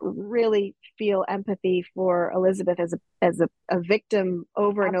sort of really feel empathy for Elizabeth as a victim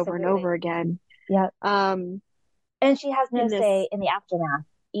over and over and over again. Yeah. And she has no say in the aftermath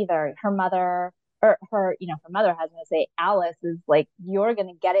either. Her mother has no say. Alice is like, you're going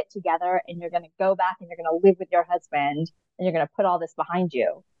to get it together and you're going to go back and you're going to live with your husband and you're going to put all this behind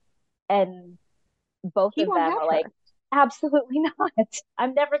you. And both of them are like, absolutely not.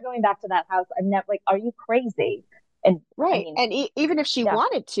 I'm never going back to that house. I'm never, like, are you crazy? And right. And even if she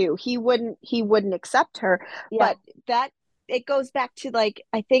wanted to, he wouldn't accept her. But that, it goes back to, like,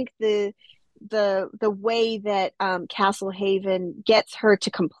 I think the way that Castlehaven gets her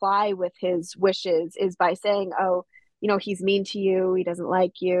to comply with his wishes is by saying, oh, he's mean to you, he doesn't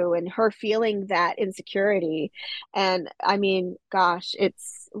like you, and her feeling that insecurity. And gosh,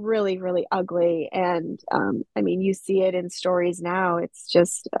 it's really, really ugly. And you see it in stories now. It's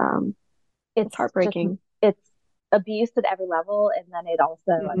just it's heartbreaking. It's abuse at every level. And then it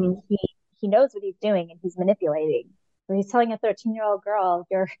also, he knows what he's doing and he's manipulating. When he's telling a 13-year-old girl,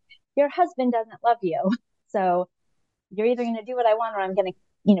 your husband doesn't love you, so you're either going to do what I want or I'm going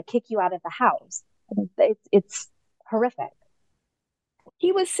to kick you out of the house. It's horrific.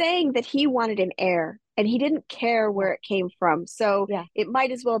 He was saying that he wanted an heir and he didn't care where it came from, so it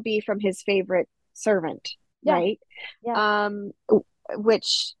might as well be from his favorite servant, right?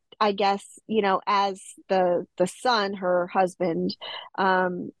 Which I guess, as the son, her husband,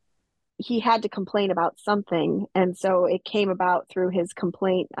 he had to complain about something. And so it came about through his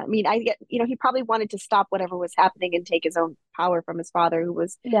complaint. I get, he probably wanted to stop whatever was happening and take his own power from his father, who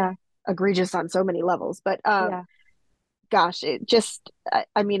was egregious on so many levels. But gosh, it just, I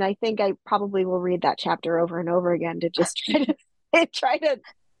think I probably will read that chapter over and over again to just try to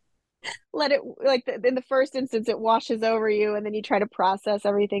let it, like in the first instance, it washes over you, and then you try to process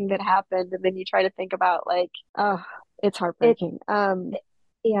everything that happened, and then you try to think about like, oh, it's It, heartbreaking.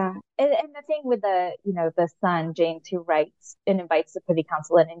 yeah. And the thing with the son, James, who writes and invites the Privy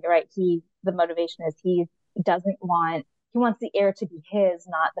Council in, and you're right, the motivation is he wants the heir to be his,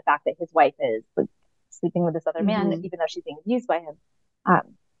 not the fact that his wife is like, sleeping with this other man, even though she's being abused by him.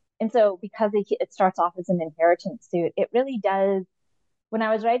 And so because it starts off as an inheritance suit, it really does. When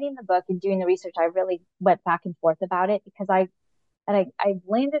I was writing the book and doing the research, I really went back and forth about it because I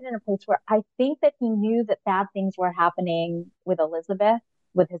landed in a place where I think that he knew that bad things were happening with Elizabeth,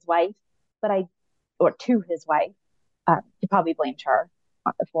 with his wife, or to his wife. He probably blamed her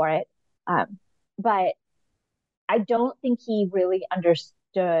for it. But I don't think he really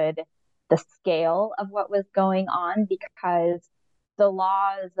understood the scale of what was going on, because the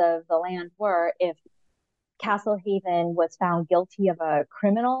laws of the land were, if Castlehaven was found guilty of a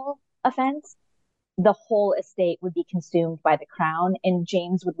criminal offense, the whole estate would be consumed by the crown and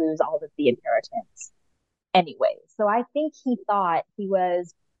James would lose all of the inheritance anyway. So I think he thought he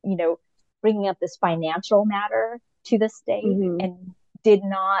was, bringing up this financial matter to the state and did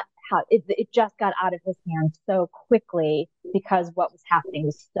not have it. It just got out of his hands so quickly because what was happening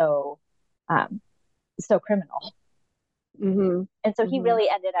was so criminal. And so he really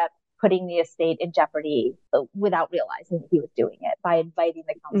ended up putting the estate in jeopardy without realizing that he was doing it by inviting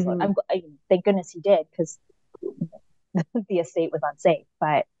the council. Thank goodness he did, because the estate was unsafe,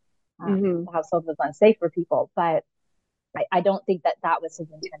 but the household was unsafe for people. But I don't think that was his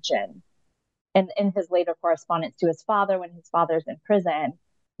intention. And in his later correspondence to his father, when his father's in prison,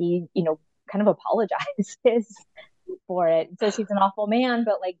 he, kind of apologizes for it. Says he's an awful man,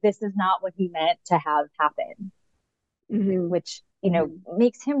 but like, this is not what he meant to have happen. Which,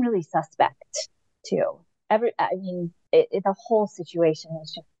 makes him really suspect too. The whole situation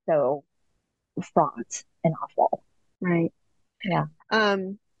is just so fraught and awful. Right. Yeah.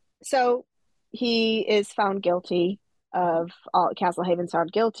 So he is found guilty of Castlehaven's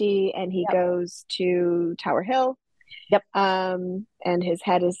found guilty, and he goes to Tower Hill. Yep. And his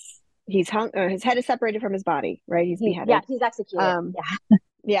head is hung, or his head is separated from his body, right? He's beheaded. Yeah, he's executed.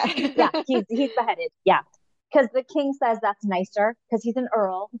 Yeah. He's beheaded. Yeah. Because the king says that's nicer, because he's an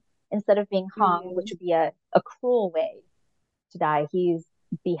earl, instead of being hung, which would be a cruel way to die. He's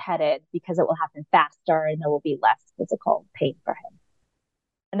beheaded because it will happen faster and there will be less physical pain for him.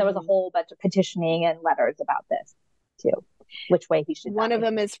 And there was a whole bunch of petitioning and letters about this too, which way he should die. One of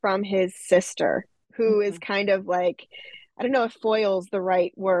them is from his sister, who is kind of like, I don't know if foil's the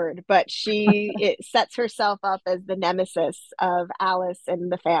right word, but it sets herself up as the nemesis of Alice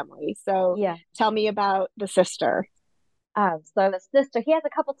and the family. So tell me about the sister. So the sister, he has a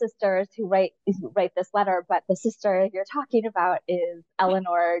couple sisters who write this letter, but the sister you're talking about is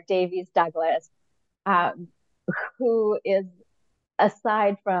Eleanor Davies Douglas, who is,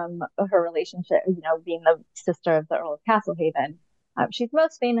 aside from her relationship, being the sister of the Earl of Castlehaven, she's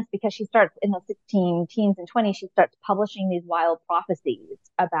most famous because she starts in the 16 teens and 20s. She starts publishing these wild prophecies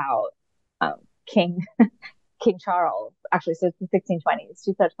about King Charles. Actually, so it's the 1620s.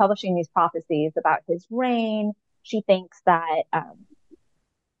 She starts publishing these prophecies about his reign. She thinks that I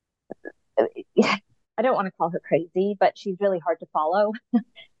don't want to call her crazy, but she's really hard to follow.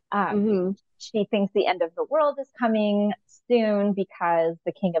 She thinks the end of the world is coming soon because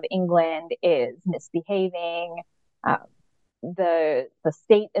the King of England is misbehaving. The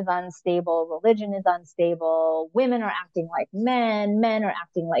state is unstable, religion is unstable, women are acting like men are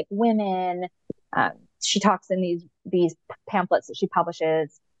acting like women. She talks in these pamphlets that she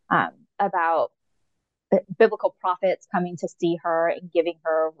publishes about biblical prophets coming to see her and giving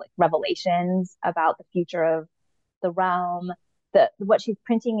her like revelations about the future of the realm. What she's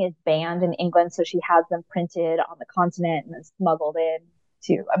printing is banned in England, so she has them printed on the continent and then smuggled in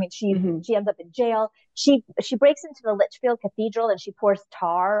too. She ends up in jail. She breaks into the Lichfield Cathedral and she pours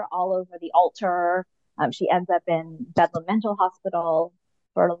tar all over the altar. She ends up in Bedlam Mental Hospital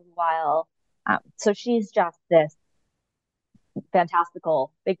for a little while. So she's just this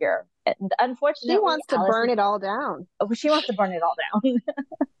fantastical figure. And unfortunately, she wants to burn it all down. She wants to burn it all down.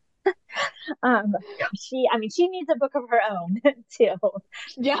 She needs a book of her own too.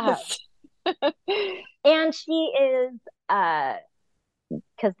 Yes. And she is,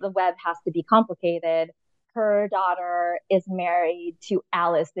 because the web has to be complicated, her daughter is married to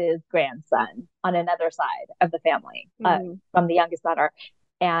Alice's grandson on another side of the family, from the youngest daughter.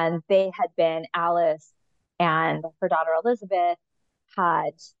 And Alice and her daughter Elizabeth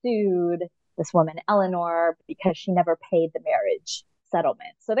had sued this woman Eleanor because she never paid the marriage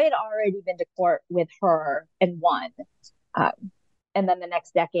settlement. So they'd already been to court with her and won. And then the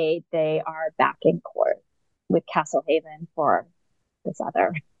next decade, they are back in court with Castlehaven for this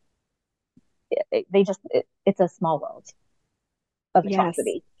other. It's a small world of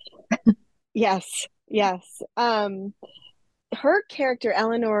atrocity. Yes. Yes. Her character,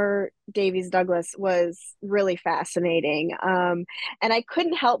 Eleanor Davies Douglas, was really fascinating. And I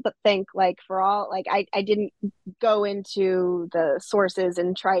couldn't help but think, like, for all, like, I didn't go into the sources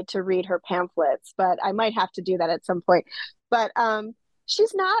and try to read her pamphlets, but I might have to do that at some point. But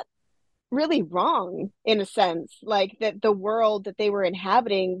she's not really wrong, in a sense, like that the world that they were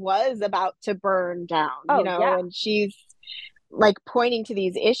inhabiting was about to burn down, and she's like pointing to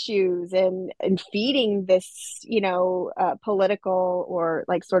these issues and feeding this, political, or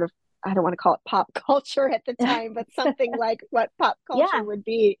like sort of, I don't want to call it pop culture at the time, but something like what pop culture would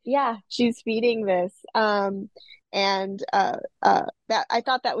be. Yeah. She's feeding this. And that, I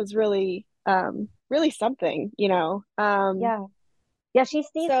thought that was really, really something, Yeah, she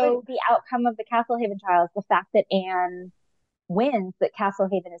sees the outcome of the Castlehaven trials, the fact that Anne wins, that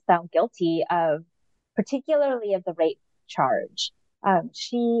Castlehaven is found guilty of, particularly of the rape charge.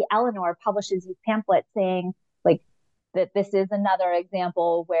 Eleanor publishes these pamphlets saying, like, that this is another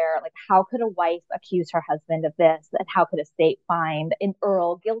example where, like, how could a wife accuse her husband of this, and how could a state find an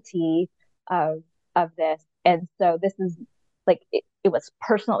earl guilty of this? And so this is like, it was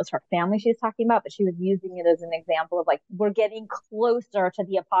personal. It was her family she was talking about, but she was using it as an example of, like, we're getting closer to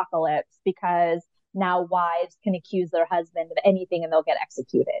the apocalypse because now wives can accuse their husband of anything and they'll get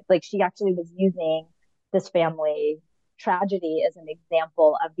executed. Like, she actually was using this family tragedy as an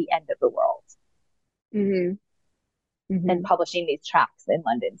example of the end of the world. Mm-hmm. Mm-hmm. And publishing these tracts in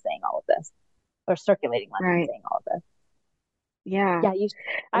London saying all of this, or circulating London saying all of this. Yeah. Yeah,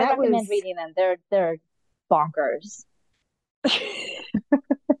 I recommend reading them. They're bonkers.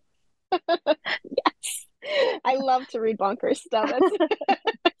 Yes, I love to read bonkers stuff.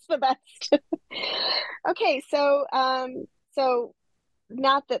 It's the best. Okay, so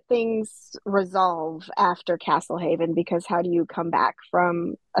not that things resolve after Castlehaven, because how do you come back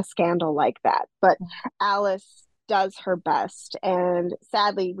from a scandal like that? But Alice does her best, and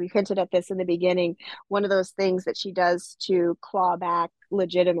sadly, we hinted at this in the beginning, one of those things that she does to claw back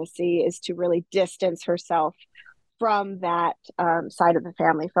legitimacy is to really distance herself from that side of the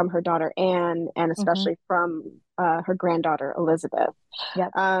family, from her daughter Anne, and especially from her granddaughter Elizabeth.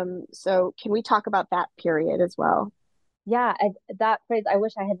 Yep. So can we talk about that period as well? Yeah, that phrase, I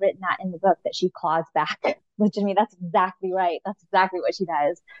wish I had written that in the book, that she claws back. Which, I mean, that's exactly right. That's exactly what she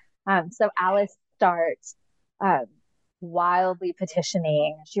does. So Alice starts wildly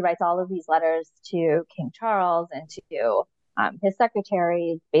petitioning. She writes all of these letters to King Charles and to his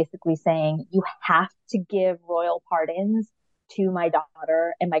secretary, basically saying, you have to give royal pardons to my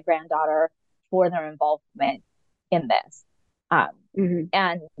daughter and my granddaughter for their involvement in this.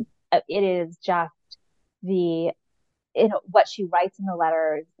 And it is just what she writes in the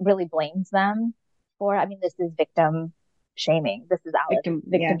letters really blames them for. I mean, this is victim shaming. This is Alice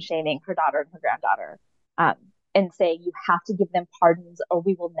victim shaming her daughter and her granddaughter, and saying, you have to give them pardons or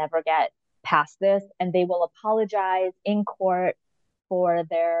we will never get past this, and they will apologize in court for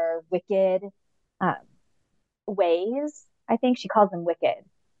their wicked ways. I think she calls them wicked.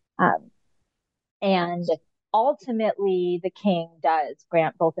 And ultimately, the king does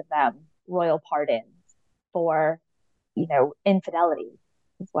grant both of them royal pardons for, infidelity,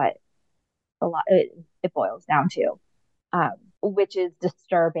 is what it boils down to, which is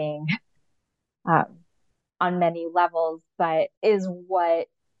disturbing on many levels, but is what,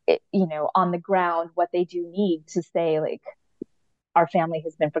 on the ground, what they do need to say, like, our family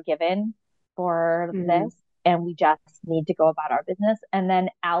has been forgiven for this, and we just need to go about our business. And then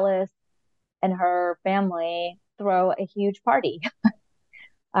Alice and her family throw a huge party.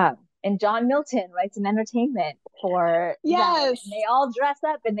 And John Milton writes an entertainment for them. And they all dress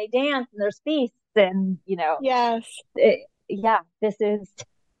up and they dance and there's feasts and, Yes.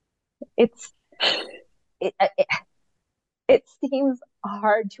 It seems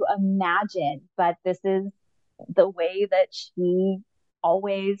hard to imagine, but this is the way that she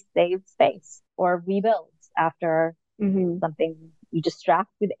always saves face or rebuilds after something. You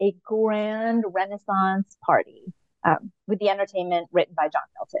distract with a grand Renaissance party, with the entertainment written by John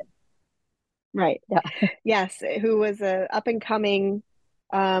Milton. Right. Yeah. Yes. Who was a up and coming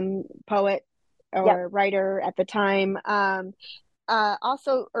poet or writer at the time.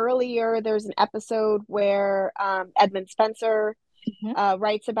 Also earlier, there's an episode where Edmund Spenser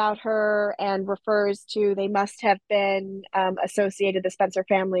writes about her and refers to, they must have been associated, the Spencer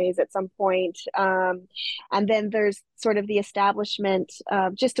families, at some point. And then there's sort of the establishment,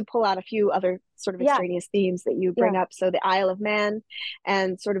 just to pull out a few other sort of extraneous themes that you bring up. So the Isle of Man,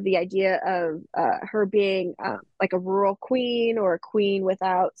 and sort of the idea of her being like a rural queen, or a queen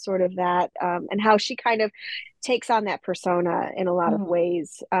without sort of that, and how she kind of takes on that persona in a lot of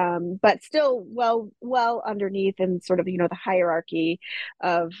ways, but still well underneath and sort of, the hierarchy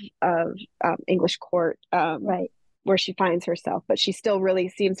of English court, where she finds herself, but she still really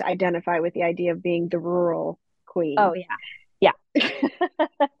seems to identify with the idea of being the rural queen. Oh yeah.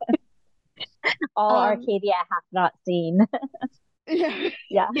 All Arcadia hath not seen.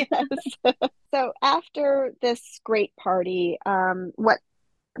 Yeah. Yes. So after this great party, I'm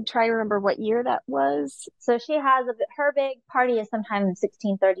trying to remember what year that was. So she has her big party is sometime in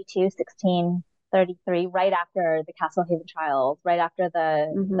 1632, 1633, right after the Castlehaven trials, right after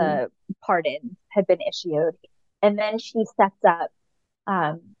the pardon had been issued. And then she sets up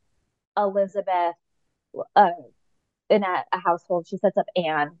Elizabeth in a household. She sets up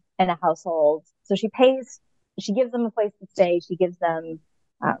Anne in a household. So she gives them a place to stay. She gives them,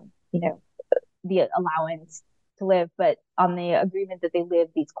 the allowance to live, but on the agreement that they live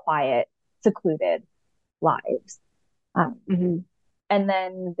these quiet, secluded lives. And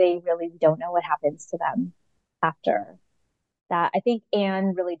then they really don't know what happens to them after that. I think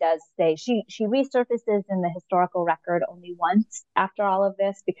Anne really does stay. She resurfaces in the historical record only once after all of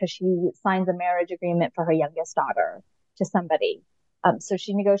this, because she signs a marriage agreement for her youngest daughter to somebody. So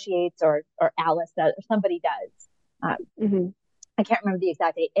she negotiates, or Alice does, or somebody does. I can't remember the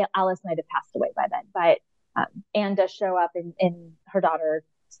exact date. Alice might have passed away by then, but Anne does show up, and her daughter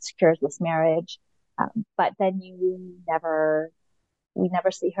secures this marriage. But then we never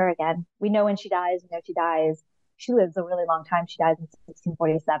see her again. We know when she dies. We know she dies. She lives a really long time. She dies in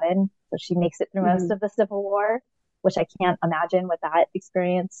 1647. So she makes it through most of the Civil War, which I can't imagine what that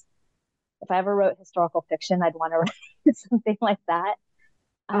experience. If I ever wrote historical fiction, I'd want to write something like that.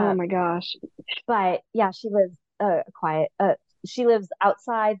 Oh my gosh. But yeah, she lives she lives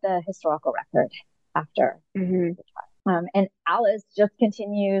outside the historical record after. And Alice just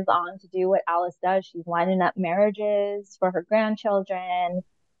continues on to do what Alice does. She's lining up marriages for her grandchildren.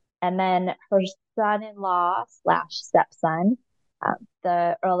 And then her son-in-law / stepson,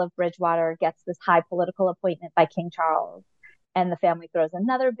 the Earl of Bridgewater, gets this high political appointment by King Charles. And the family throws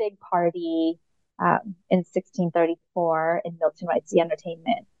another big party in 1634, and Milton writes the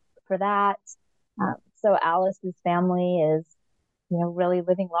entertainment for that. So Alice's family is, really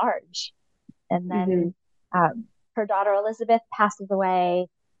living large. And then her daughter Elizabeth passes away,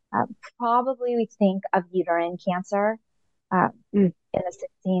 probably we think of uterine cancer in the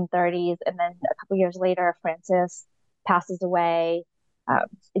 1630s. And then a couple years later, Frances passes away.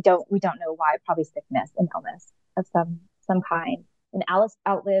 We don't know why, probably sickness and illness of some kind. And Alice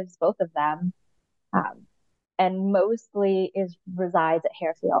outlives both of them, and mostly resides at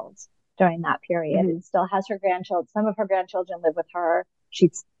Harefield during that period, and still has her grandchildren. Some of her grandchildren live with her.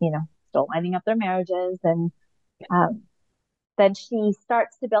 She's, still lining up their marriages. And then she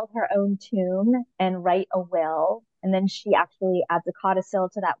starts to build her own tomb and write a will. And then she actually adds a codicil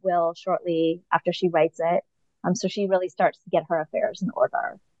to that will shortly after she writes it. So she really starts to get her affairs in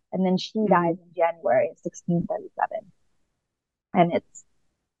order. And then she dies in January of 1637. And it's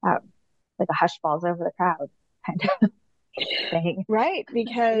like a hush falls over the crowd kind of thing. Right,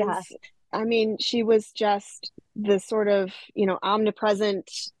 because I mean, she was just the sort of,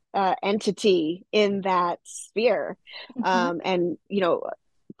 omnipresent entity in that sphere, and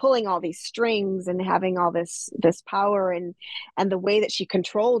pulling all these strings and having all this power, and the way that she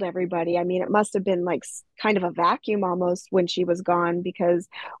controlled everybody. I mean, it must have been like kind of a vacuum almost when she was gone, because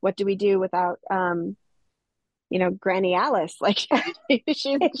what do we do without Granny Alice? Like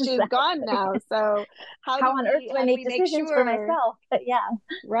she's gone now. So how on earth do I make decisions for myself? But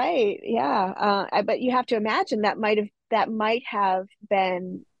right, but you have to imagine that might have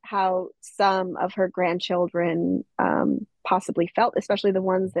been how some of her grandchildren possibly felt, especially the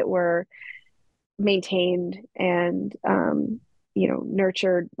ones that were maintained and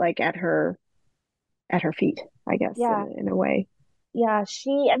nurtured like at her feet, I guess, in a way. Yeah,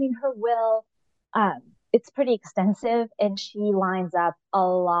 her will, it's pretty extensive, and she lines up a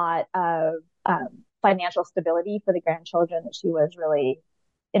lot of financial stability for the grandchildren that she was really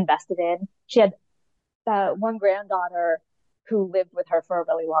invested in. She had one granddaughter who lived with her for a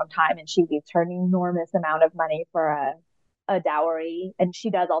really long time, and she leaves her an enormous amount of money for a dowry, and she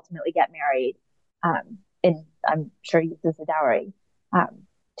does ultimately get married, and I'm sure uses the dowry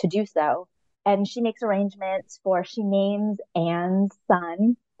to do so. And she makes arrangements she names Anne's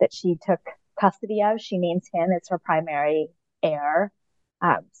son that she took custody of. She names him as her primary heir,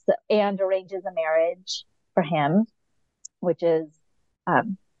 and arranges a marriage for him, which is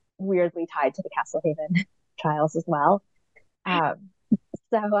weirdly tied to the Castlehaven trials as well.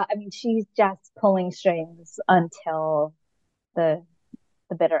 So, I mean, she's just pulling strings until the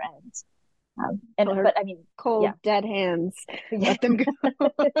bitter end. But I mean, cold, dead hands, let them go.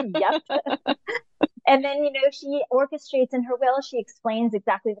 Yep. And then, she orchestrates in her will. She explains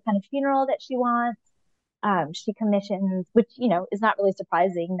exactly the kind of funeral that she wants. She commissions, which, is not really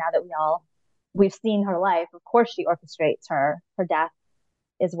surprising now that we've seen her life. Of course, she orchestrates her death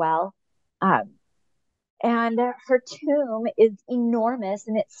as well. And her tomb is enormous,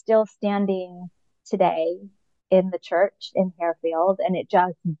 and it's still standing today in the church in Harefield, and it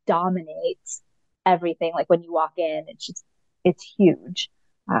just dominates everything. Like when you walk in, it's huge.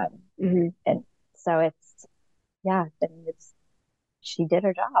 And so she did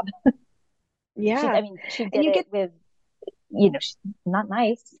her job. Yeah. She did it with, she's not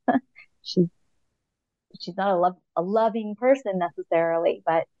nice. she's not a loving person necessarily,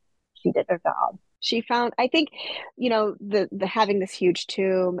 but she did her job. She found, I think, the having this huge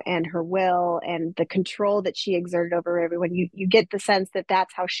tomb and her will and the control that she exerted over everyone, you get the sense that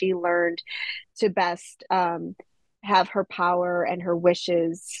that's how she learned to best have her power and her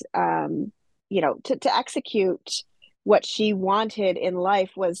wishes, to execute what she wanted in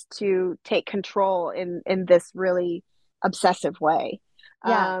life, was to take control in this really obsessive way.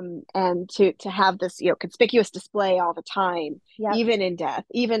 Yeah. And to have this, conspicuous display all the time, Yep. even in death,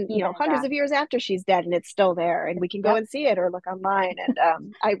 even hundreds of years after she's dead, and it's still there, and we can go and see it or look online.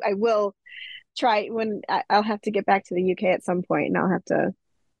 And I will try when I'll have to get back to the UK at some point, and I'll have to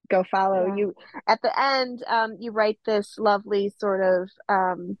go follow you. At the end, you write this lovely sort of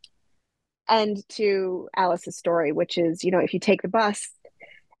end to Alice's story, which is, if you take the bus,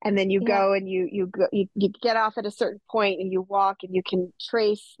 and then you go and you get off at a certain point and you walk, and you can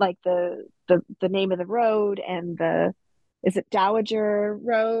trace like the name of the road, and is it Dowager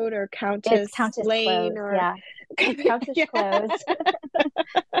Road or Countess Lane? Close, or Countess Close.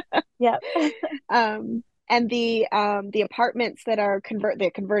 Yep. And the apartments that are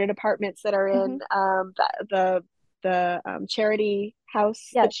converted apartments that are in the charity house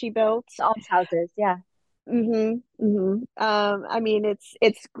that she built, almshouses. Yeah. I mean,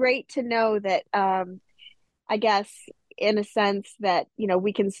 it's great to know that, I guess, in a sense that,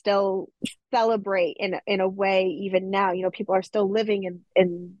 we can still celebrate in a way, even now, people are still living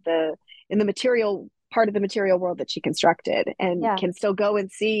in the material part of the material world that she constructed, and can still go and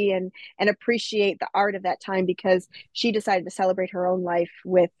see and appreciate the art of that time, because she decided to celebrate her own life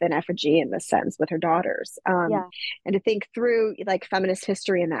with an effigy, in this sense, with her daughters, and to think through like feminist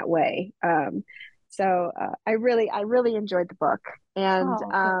history in that way. So I really enjoyed the book. And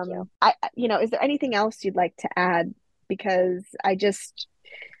thank you. Is there anything else you'd like to add? Because I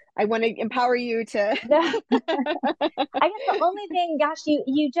want to empower you to. I guess the only thing, gosh,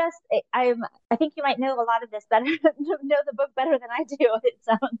 I think you might know a lot of this better, know the book better than I do. It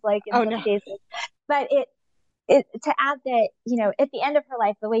sounds like in some cases, but it to add that, at the end of her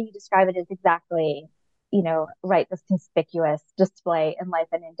life, the way you describe it is exactly, right. This conspicuous display in life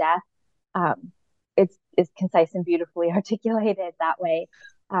and in death. It's concise and beautifully articulated that way.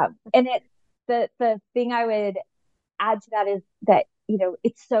 And the thing I would add to that is that,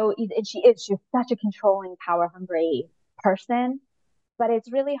 it's so easy, and she's such a controlling, power hungry person, but it's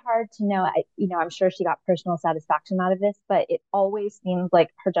really hard to know. I'm sure she got personal satisfaction out of this, but it always seems like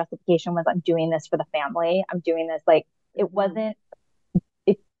her justification was, I'm doing this for the family. I'm doing this. Like, it wasn't,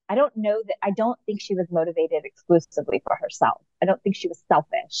 I don't think she was motivated exclusively for herself. I don't think she was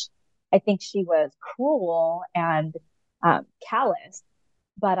selfish. I think she was cruel and callous,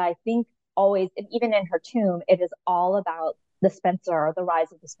 but I think always, and even in her tomb, it is all about the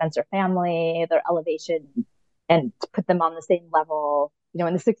rise of the Spencer family, their elevation, and to put them on the same level, in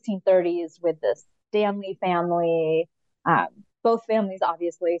the 1630s with the Stanley family. Both families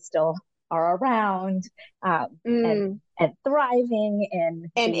obviously still are around and thriving in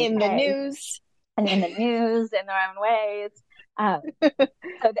the news. And in the news in their own ways.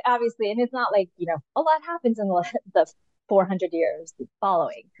 So obviously, and it's not like, a lot happens in the 400 years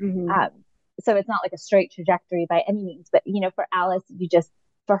following. So it's not like a straight trajectory by any means, but, for Alice,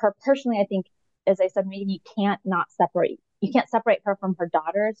 for her personally, I think, as I said, maybe you can't separate her from her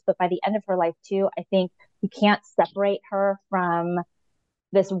daughters, but by the end of her life too, I think you can't separate her from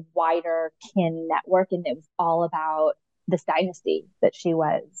this wider kin network. And it was all about this dynasty that she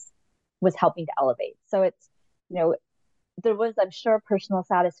was helping to elevate. So it's, there was, I'm sure, personal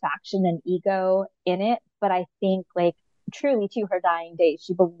satisfaction and ego in it, but I think, like, truly to her dying days,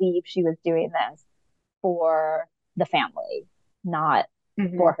 she believed she was doing this for the family, not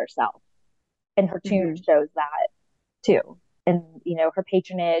for herself. And her tomb shows that too. and, her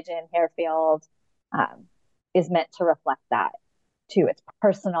patronage in Harefield is meant to reflect that too. It's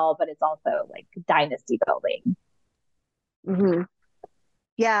personal, but it's also like dynasty building. Mm-hmm.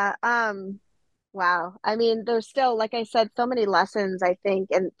 Yeah. Wow. I mean, there's still, like I said, so many lessons, I think,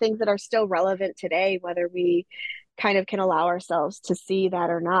 and things that are still relevant today, whether we kind of can allow ourselves to see that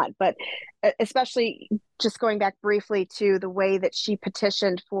or not. But especially just going back briefly to the way that she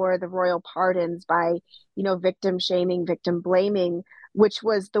petitioned for the royal pardons by, victim shaming, victim blaming, which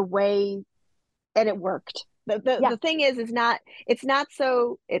was the way, and it worked. The thing is it's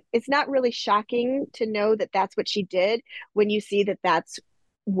not really shocking to know that that's what she did when you see that that's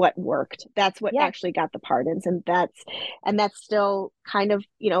what worked. That's what actually got the pardons, and that's still kind of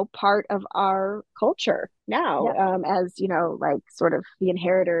part of our culture now, as like sort of the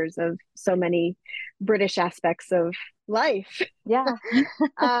inheritors of so many British aspects of life.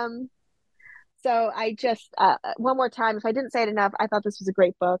 So I just one more time, if I didn't say it enough, I thought this was a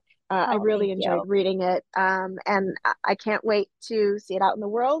great book. I really enjoyed reading it, and I can't wait to see it out in the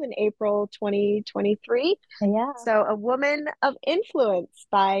world in April 2023. Yeah. So, A Woman of Influence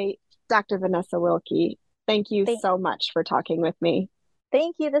by Dr. Vanessa Wilkie. Thank you so much for talking with me.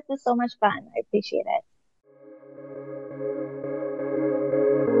 Thank you. This is so much fun. I appreciate it.